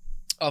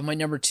my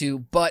number two,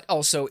 but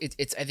also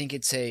it's I think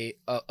it's a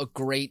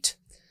great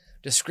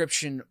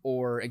description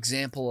or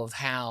example of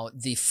how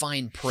the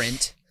fine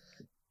print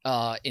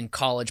in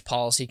college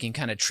policy can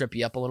kind of trip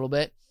you up a little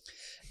bit.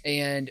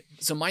 And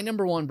so my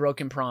number one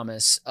broken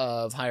promise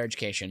of higher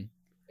education,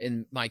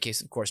 in my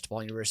case, of course,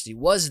 DePaul University,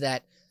 was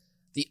that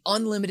the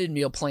unlimited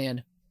meal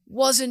plan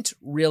wasn't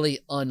really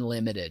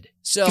unlimited.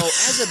 So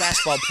as a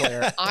basketball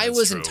player, I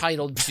was true.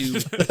 entitled to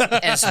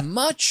as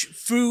much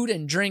food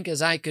and drink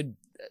as I could,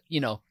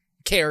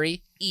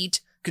 carry,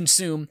 eat,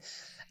 consume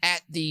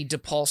at the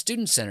DePaul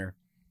Student Center.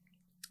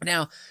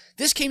 Now,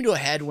 this came to a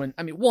head when,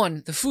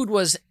 one, the food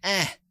was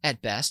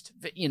at best.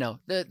 The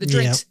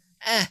drinks,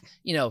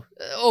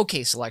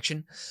 okay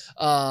selection.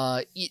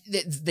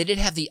 They did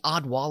have the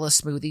Odd Wallace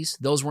smoothies.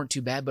 Those weren't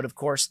too bad, but of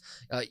course,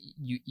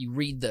 you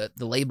read the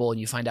label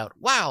and you find out,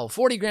 wow,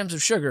 40 grams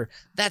of sugar.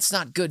 That's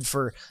not good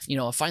for,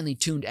 a finely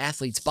tuned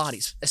athlete's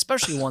bodies,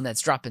 especially one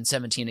that's dropping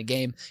 17 a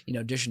game,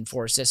 dishing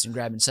 4 assists and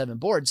grabbing 7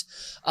 boards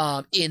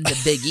in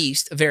the Big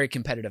East, a very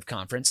competitive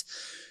conference.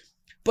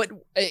 But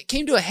it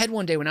came to a head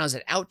one day when I was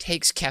at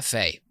Outtakes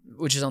Cafe,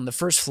 which is on the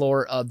first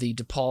floor of the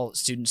DePaul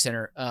Student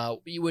Center,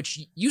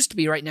 which used to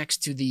be right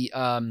next to the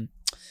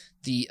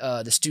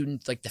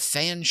student, like the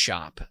fan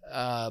shop,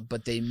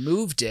 but they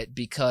moved it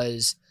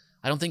because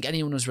I don't think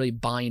anyone was really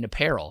buying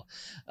apparel,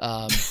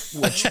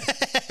 which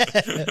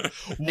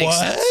makes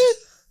sense.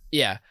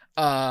 Yeah.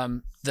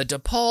 The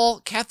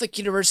DePaul Catholic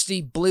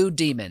University Blue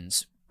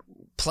Demons,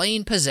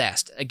 plain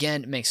possessed.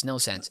 Again, it makes no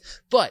sense,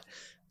 but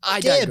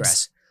I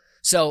digress.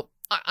 So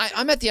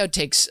I'm at the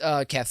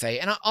Outtakes Cafe,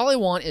 and all I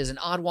want is an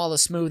Odd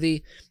Wallace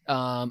smoothie,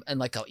 and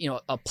like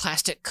a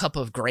plastic cup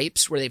of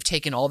grapes where they've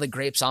taken all the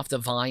grapes off the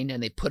vine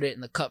and they put it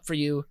in the cup for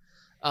you,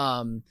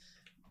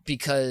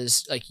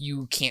 because like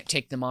you can't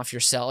take them off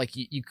yourself. Like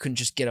you couldn't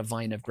just get a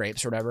vine of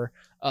grapes or whatever.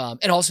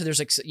 And also there's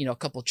like a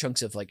couple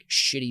chunks of like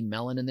shitty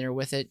melon in there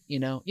with it.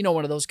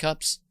 One of those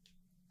cups.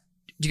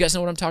 Do you guys know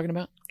what I'm talking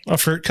about? A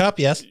fruit cup,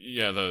 yes.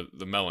 Yeah,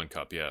 the melon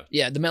cup, yeah.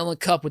 Yeah, the melon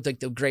cup with like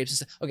the grapes and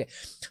stuff. Okay,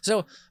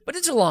 so, but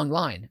it's a long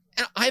line.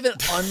 And I have an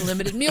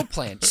unlimited meal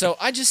plan. So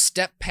I just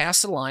step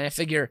past the line. I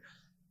figure,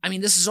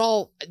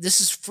 this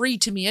is free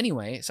to me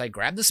anyway. So I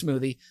grab the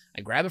smoothie,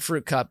 I grab a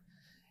fruit cup,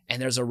 and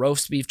there's a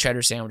roast beef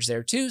cheddar sandwich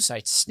there too. So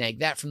I snag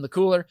that from the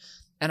cooler,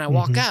 and I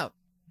walk out.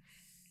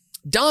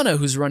 Donna,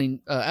 who's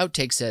running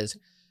Outtake, says,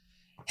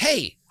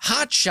 "Hey,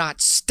 hotshot,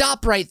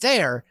 stop right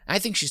there." I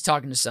think she's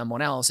talking to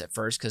someone else at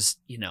first because,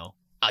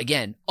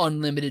 again,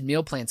 unlimited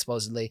meal plan,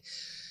 supposedly.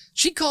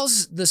 She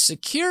calls the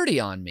security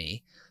on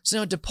me. So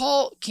now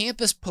DePaul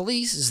campus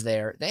police is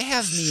there. They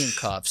have me in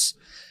cuffs,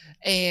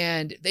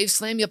 and they've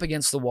slammed me up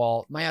against the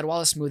wall. My Odd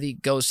Wallace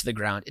smoothie goes to the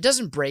ground. It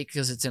doesn't break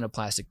because it's in a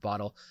plastic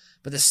bottle,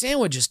 but the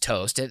sandwich is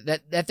toast.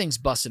 That thing's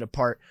busted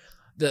apart.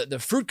 The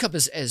fruit cup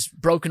is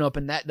broken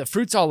open. The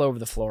fruit's all over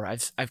the floor.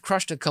 I've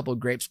crushed a couple of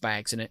grapes by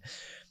accident.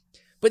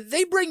 But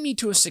they bring me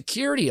to a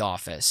security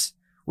office,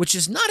 which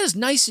is not as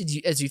nice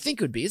as you think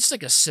it would be. It's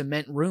like a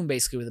cement room,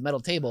 basically, with a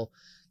metal table.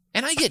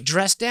 And I get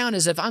dressed down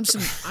as if I'm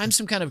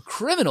some kind of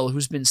criminal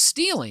who's been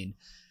stealing.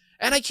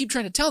 And I keep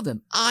trying to tell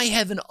them, I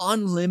have an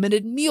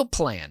unlimited meal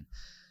plan.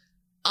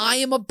 I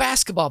am a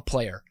basketball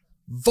player.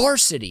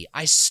 Varsity.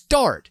 I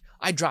start.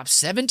 I drop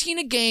 17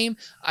 a game.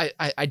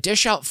 I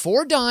dish out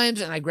 4 dimes,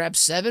 and I grab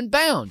 7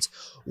 bounds.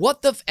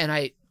 What the...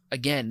 And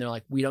they're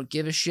like, we don't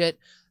give a shit.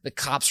 The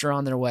cops are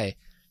on their way.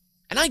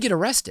 And I get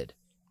arrested.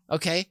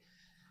 Okay?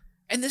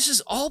 And this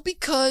is all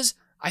because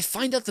I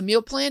find out the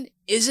meal plan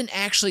isn't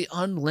actually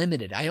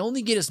unlimited. I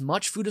only get as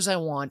much food as I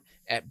want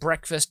at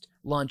breakfast,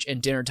 lunch,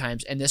 and dinner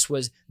times, and this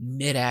was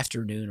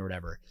mid-afternoon or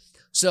whatever.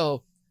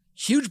 So,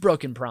 huge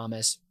broken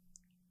promise.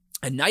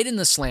 A night in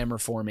the slammer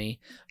for me,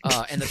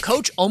 and the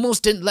coach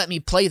almost didn't let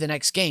me play the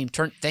next game.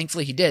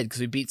 Thankfully, he did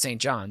because we beat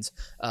St. John's.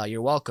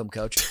 You're welcome,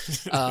 coach.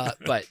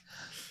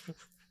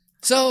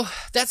 So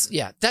that's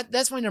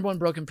my number one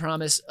broken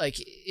promise. Like,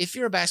 if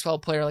you're a basketball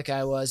player like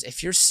I was,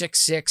 if you're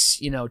 6'6",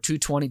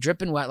 220,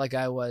 dripping wet like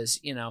I was,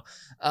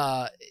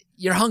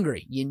 you're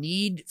hungry. You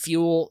need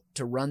fuel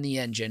to run the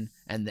engine,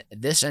 and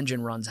this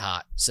engine runs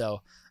hot.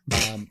 So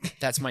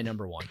that's my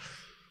number one.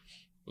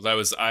 Well, that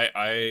was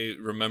I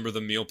remember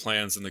the meal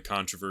plans and the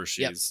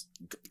controversies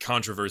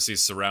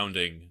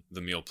surrounding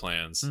the meal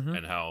plans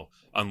and how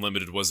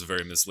unlimited was a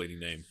very misleading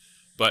name.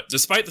 But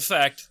despite the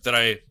fact that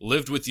I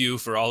lived with you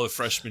for all of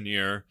freshman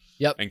year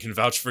and can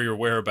vouch for your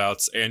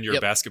whereabouts and your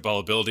basketball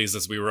abilities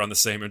as we were on the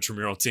same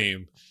intramural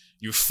team,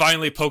 you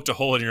finally poked a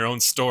hole in your own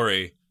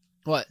story.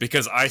 What?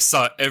 Because I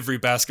saw every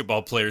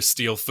basketball player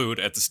steal food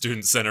at the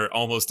student center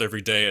almost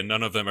every day, and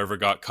none of them ever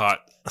got caught.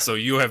 So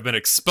you have been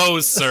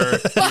exposed, sir.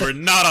 You were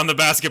not on the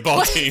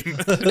basketball team.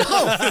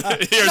 No.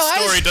 Your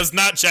story does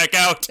not check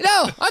out.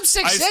 No, I'm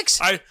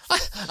 6'6".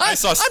 I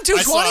saw. I'm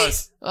 220.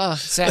 I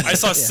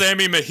saw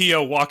Sammy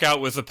Mejia walk out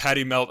with a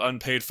patty melt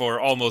unpaid for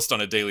almost on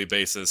a daily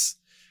basis.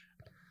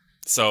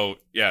 So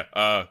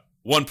yeah,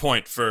 1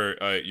 point for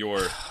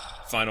your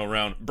final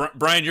round.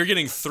 Brian, you're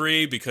getting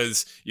 3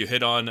 because you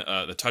hit on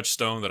the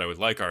touchstone that I would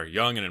like our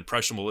young and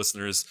impressionable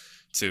listeners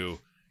to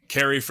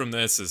carry from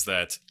this is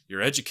that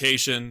your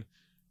education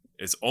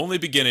is only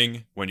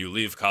beginning when you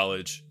leave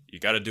college. You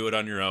got to do it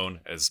on your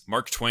own. As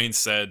Mark Twain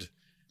said,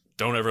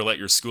 don't ever let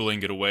your schooling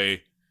get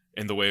away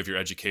in the way of your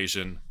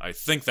education. I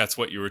think that's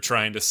what you were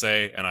trying to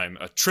say, and I'm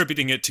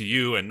attributing it to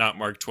you and not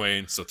Mark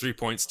Twain, so 3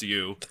 points to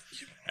you.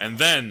 And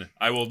then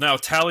I will now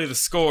tally the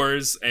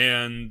scores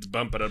and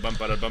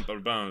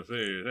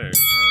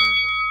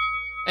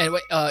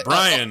Anyway,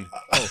 Brian.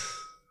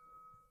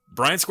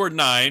 Brian scored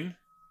 9,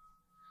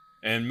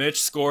 and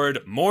Mitch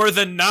scored more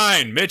than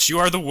 9. Mitch, you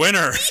are the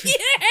winner.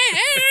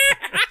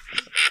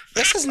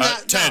 This is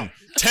not 10. no.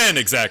 10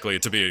 exactly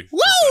to be.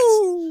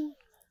 Woo!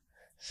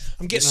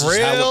 I'm getting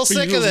real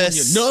sick of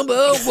this.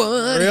 Number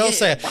one. Real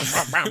sick.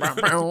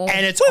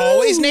 And it's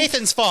always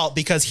Nathan's fault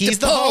because he's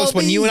the host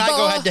when you and I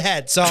go head to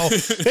head. So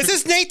this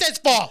is Nathan's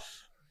fault.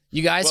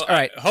 You guys, Well, all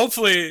right.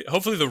 Hopefully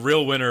the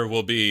real winner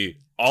will be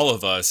all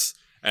of us.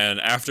 And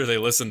after they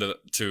listen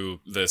to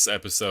this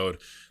episode,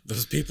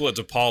 those people at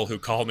DePaul who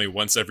call me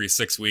once every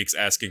 6 weeks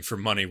asking for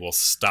money will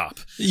stop.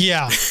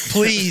 Yeah,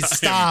 please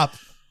stop.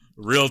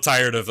 Real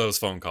tired of those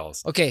phone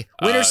calls. Okay,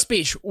 winner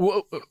speech.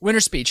 Winner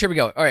speech. Here we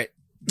go. All right,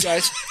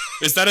 guys.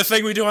 Is that a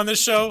thing we do on this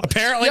show?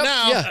 Apparently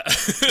now.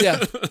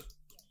 Yeah.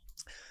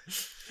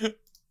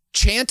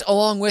 Chant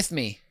along with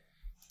me.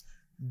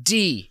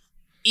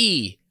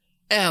 D-E-M-O-N-S-D-E-M.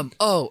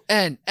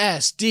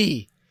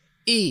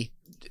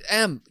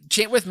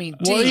 Chant with me.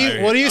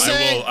 What are you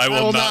saying? I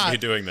will not be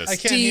doing this. I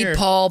can't hear.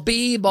 D-Paul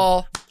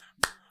B-ball.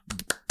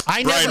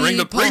 I Brian, never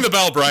ring the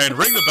bell, Brian.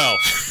 Ring the bell.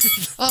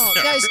 Oh,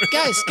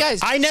 guys.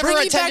 I never bring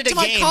me attended back a to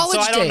my game, college so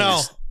I don't know.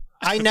 days.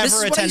 I never This is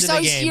what I attended used to a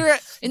always game. hear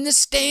in the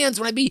stands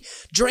when I'd be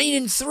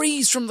draining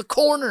threes from the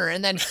corner,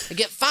 and then I'd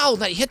get fouled,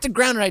 and I'd hit the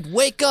ground, and I'd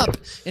wake up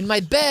in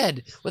my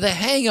bed with a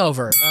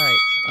hangover. All right.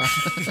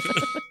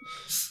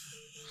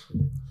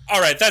 All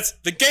right,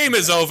 the game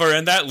is over,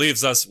 and that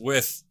leaves us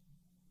with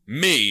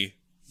me,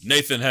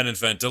 Nathan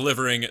Henenfent,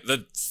 delivering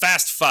the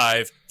Fast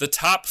Five, the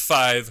top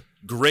 5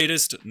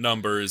 greatest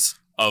numbers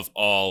of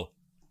all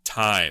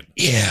time.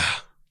 Yeah.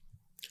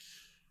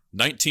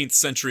 19th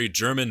century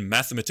German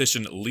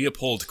mathematician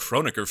Leopold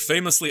Kronecker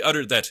famously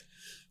uttered that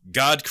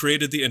God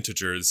created the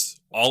integers,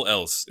 all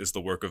else is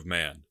the work of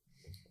man.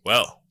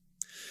 Well,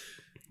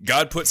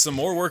 God put some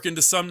more work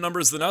into some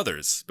numbers than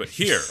others, but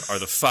here are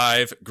the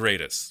 5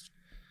 greatest.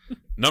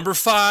 Number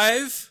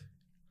 5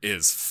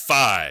 is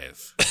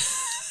 5.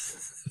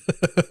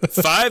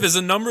 5 is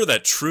a number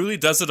that truly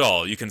does it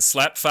all. You can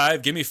slap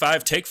 5, give me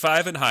 5, take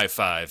 5, and high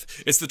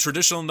 5. It's the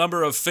traditional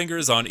number of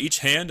fingers on each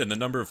hand and the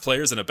number of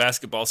players in a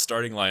basketball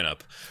starting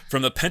lineup.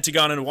 From the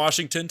Pentagon in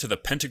Washington to the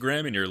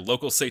pentagram in your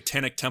local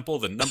satanic temple,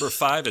 the number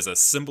 5 is a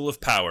symbol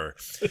of power.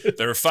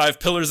 There are 5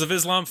 pillars of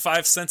Islam,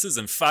 5 senses,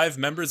 and 5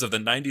 members of the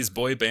 90s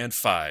boy band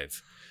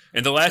 5.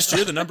 In the last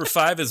year, the number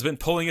 5 has been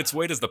pulling its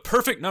weight as the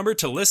perfect number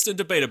to list and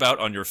debate about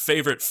on your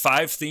favorite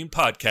 5-themed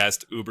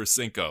podcast, Uber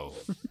Cinco.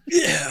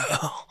 Yeah.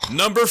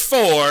 Number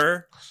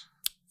 4.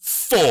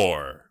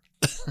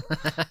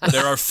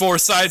 There are 4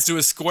 sides to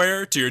a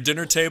square. To your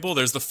dinner table,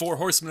 there's the 4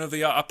 horsemen of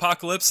the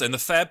apocalypse and the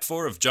Fab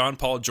Four of John,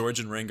 Paul, George,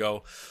 and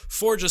Ringo.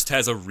 4 just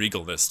has a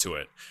regalness to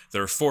it.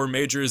 There are 4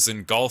 majors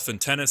in golf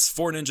and tennis,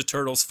 4 Ninja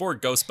Turtles, 4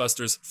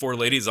 Ghostbusters, 4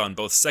 ladies on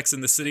both Sex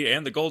and the City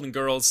and The Golden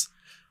Girls.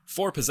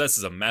 4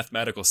 possesses a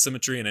mathematical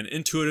symmetry and an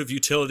intuitive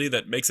utility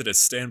that makes it a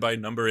standby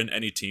number in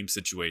any team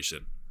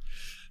situation.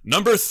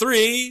 Number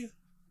 3.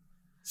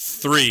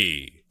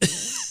 3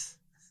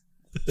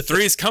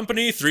 is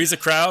company, 3 is a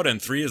crowd, and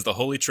 3 is the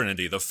Holy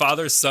Trinity, the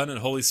Father, Son,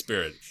 and Holy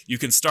Spirit. You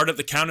can start at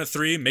the count of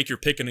 3, make your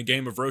pick in a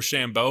game of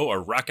Rochambeau,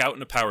 or rock out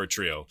in a power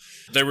trio.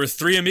 There were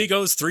 3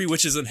 amigos, 3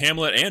 witches in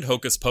Hamlet and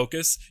Hocus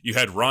Pocus. You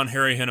had Ron,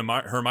 Harry, and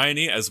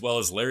Hermione, as well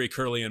as Larry,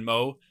 Curly, and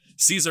Moe.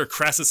 Caesar,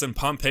 Crassus, and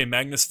Pompey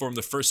Magnus formed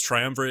the first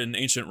triumvirate in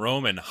ancient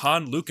Rome, and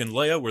Han, Luke, and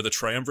Leia were the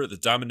triumvirate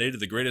that dominated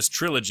the greatest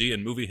trilogy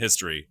in movie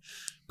history.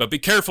 But be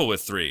careful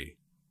with 3.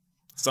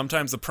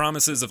 Sometimes the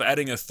promises of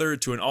adding a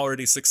third to an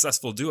already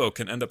successful duo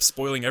can end up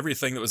spoiling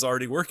everything that was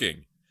already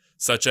working,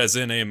 such as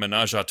in a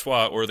Menage a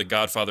Trois or the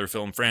Godfather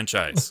film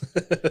franchise.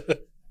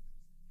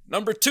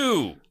 Number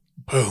 2.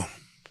 Boom.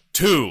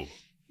 2.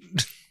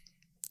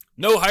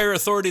 No higher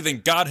authority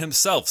than God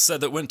himself said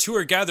that when two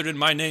are gathered in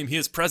my name, he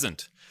is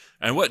present.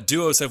 And what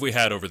duos have we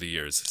had over the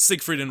years?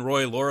 Siegfried and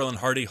Roy, Laurel and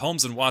Hardy,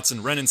 Holmes and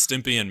Watson, Ren and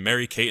Stimpy, and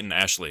Mary, Kate, and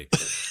Ashley.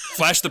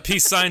 Flash the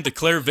peace sign,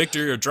 declare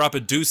victory, or drop a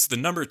deuce. The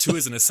number 2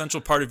 is an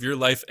essential part of your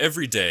life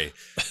every day.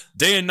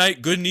 Day and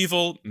night, good and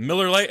evil,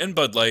 Miller Lite and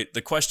Bud Light,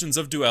 the questions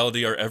of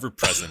duality are ever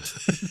present.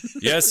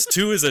 Yes,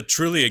 2 is a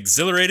truly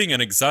exhilarating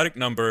and exotic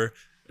number,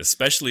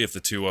 especially if the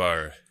 2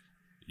 are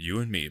you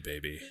and me,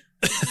 baby.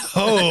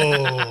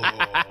 Oh.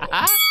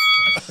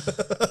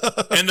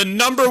 And the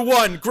number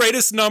 1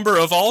 greatest number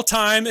of all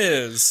time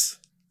is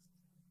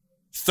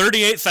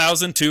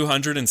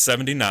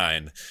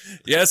 38,279.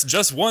 Yes,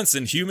 just once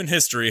in human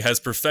history has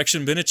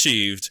perfection been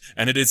achieved,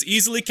 and it is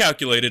easily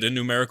calculated in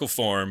numerical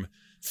form.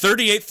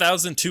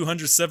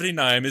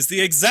 38,279 is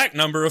the exact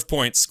number of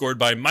points scored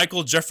by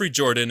Michael Jeffrey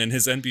Jordan in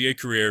his NBA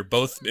career,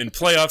 both in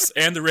playoffs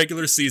and the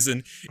regular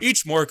season,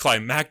 each more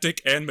climactic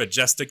and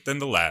majestic than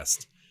the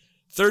last.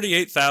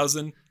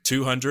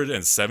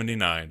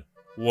 38,279.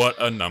 What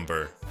a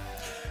number.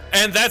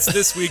 And that's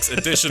this week's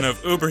edition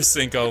of Uber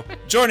Cinco.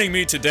 Joining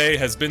me today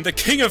has been the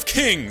King of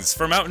Kings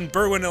from out in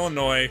Berwyn,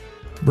 Illinois,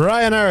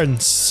 Brian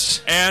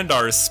Ernst. and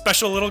our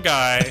special little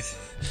guy,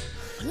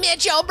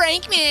 Mitchell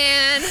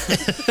Brinkman.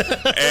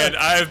 and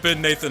I've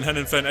been Nathan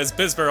Hennenfen. As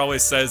Bisbear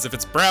always says, if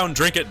it's brown,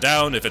 drink it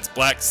down. If it's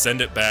black, send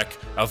it back.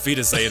 Auf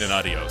Wiedersehen and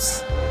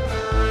adios.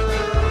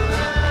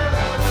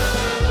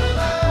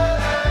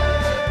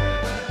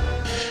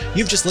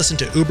 You've just listened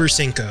to Uber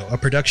Cinco, a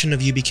production of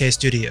UBK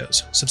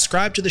Studios.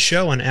 Subscribe to the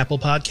show on Apple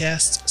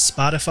Podcasts,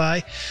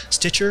 Spotify,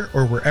 Stitcher,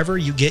 or wherever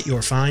you get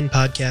your fine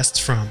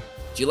podcasts from.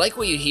 If you like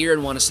what you hear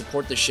and want to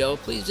support the show,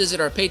 please visit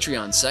our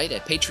Patreon site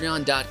at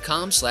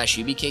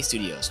patreon.com/UBK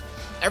Studios.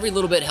 Every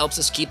little bit helps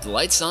us keep the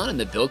lights on and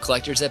the bill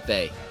collectors at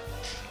bay.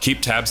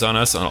 Keep tabs on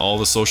us on all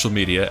the social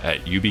media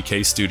at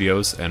UBK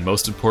Studios, and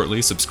most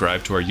importantly,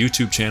 subscribe to our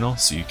YouTube channel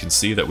so you can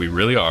see that we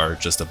really are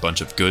just a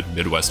bunch of good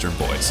Midwestern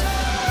boys.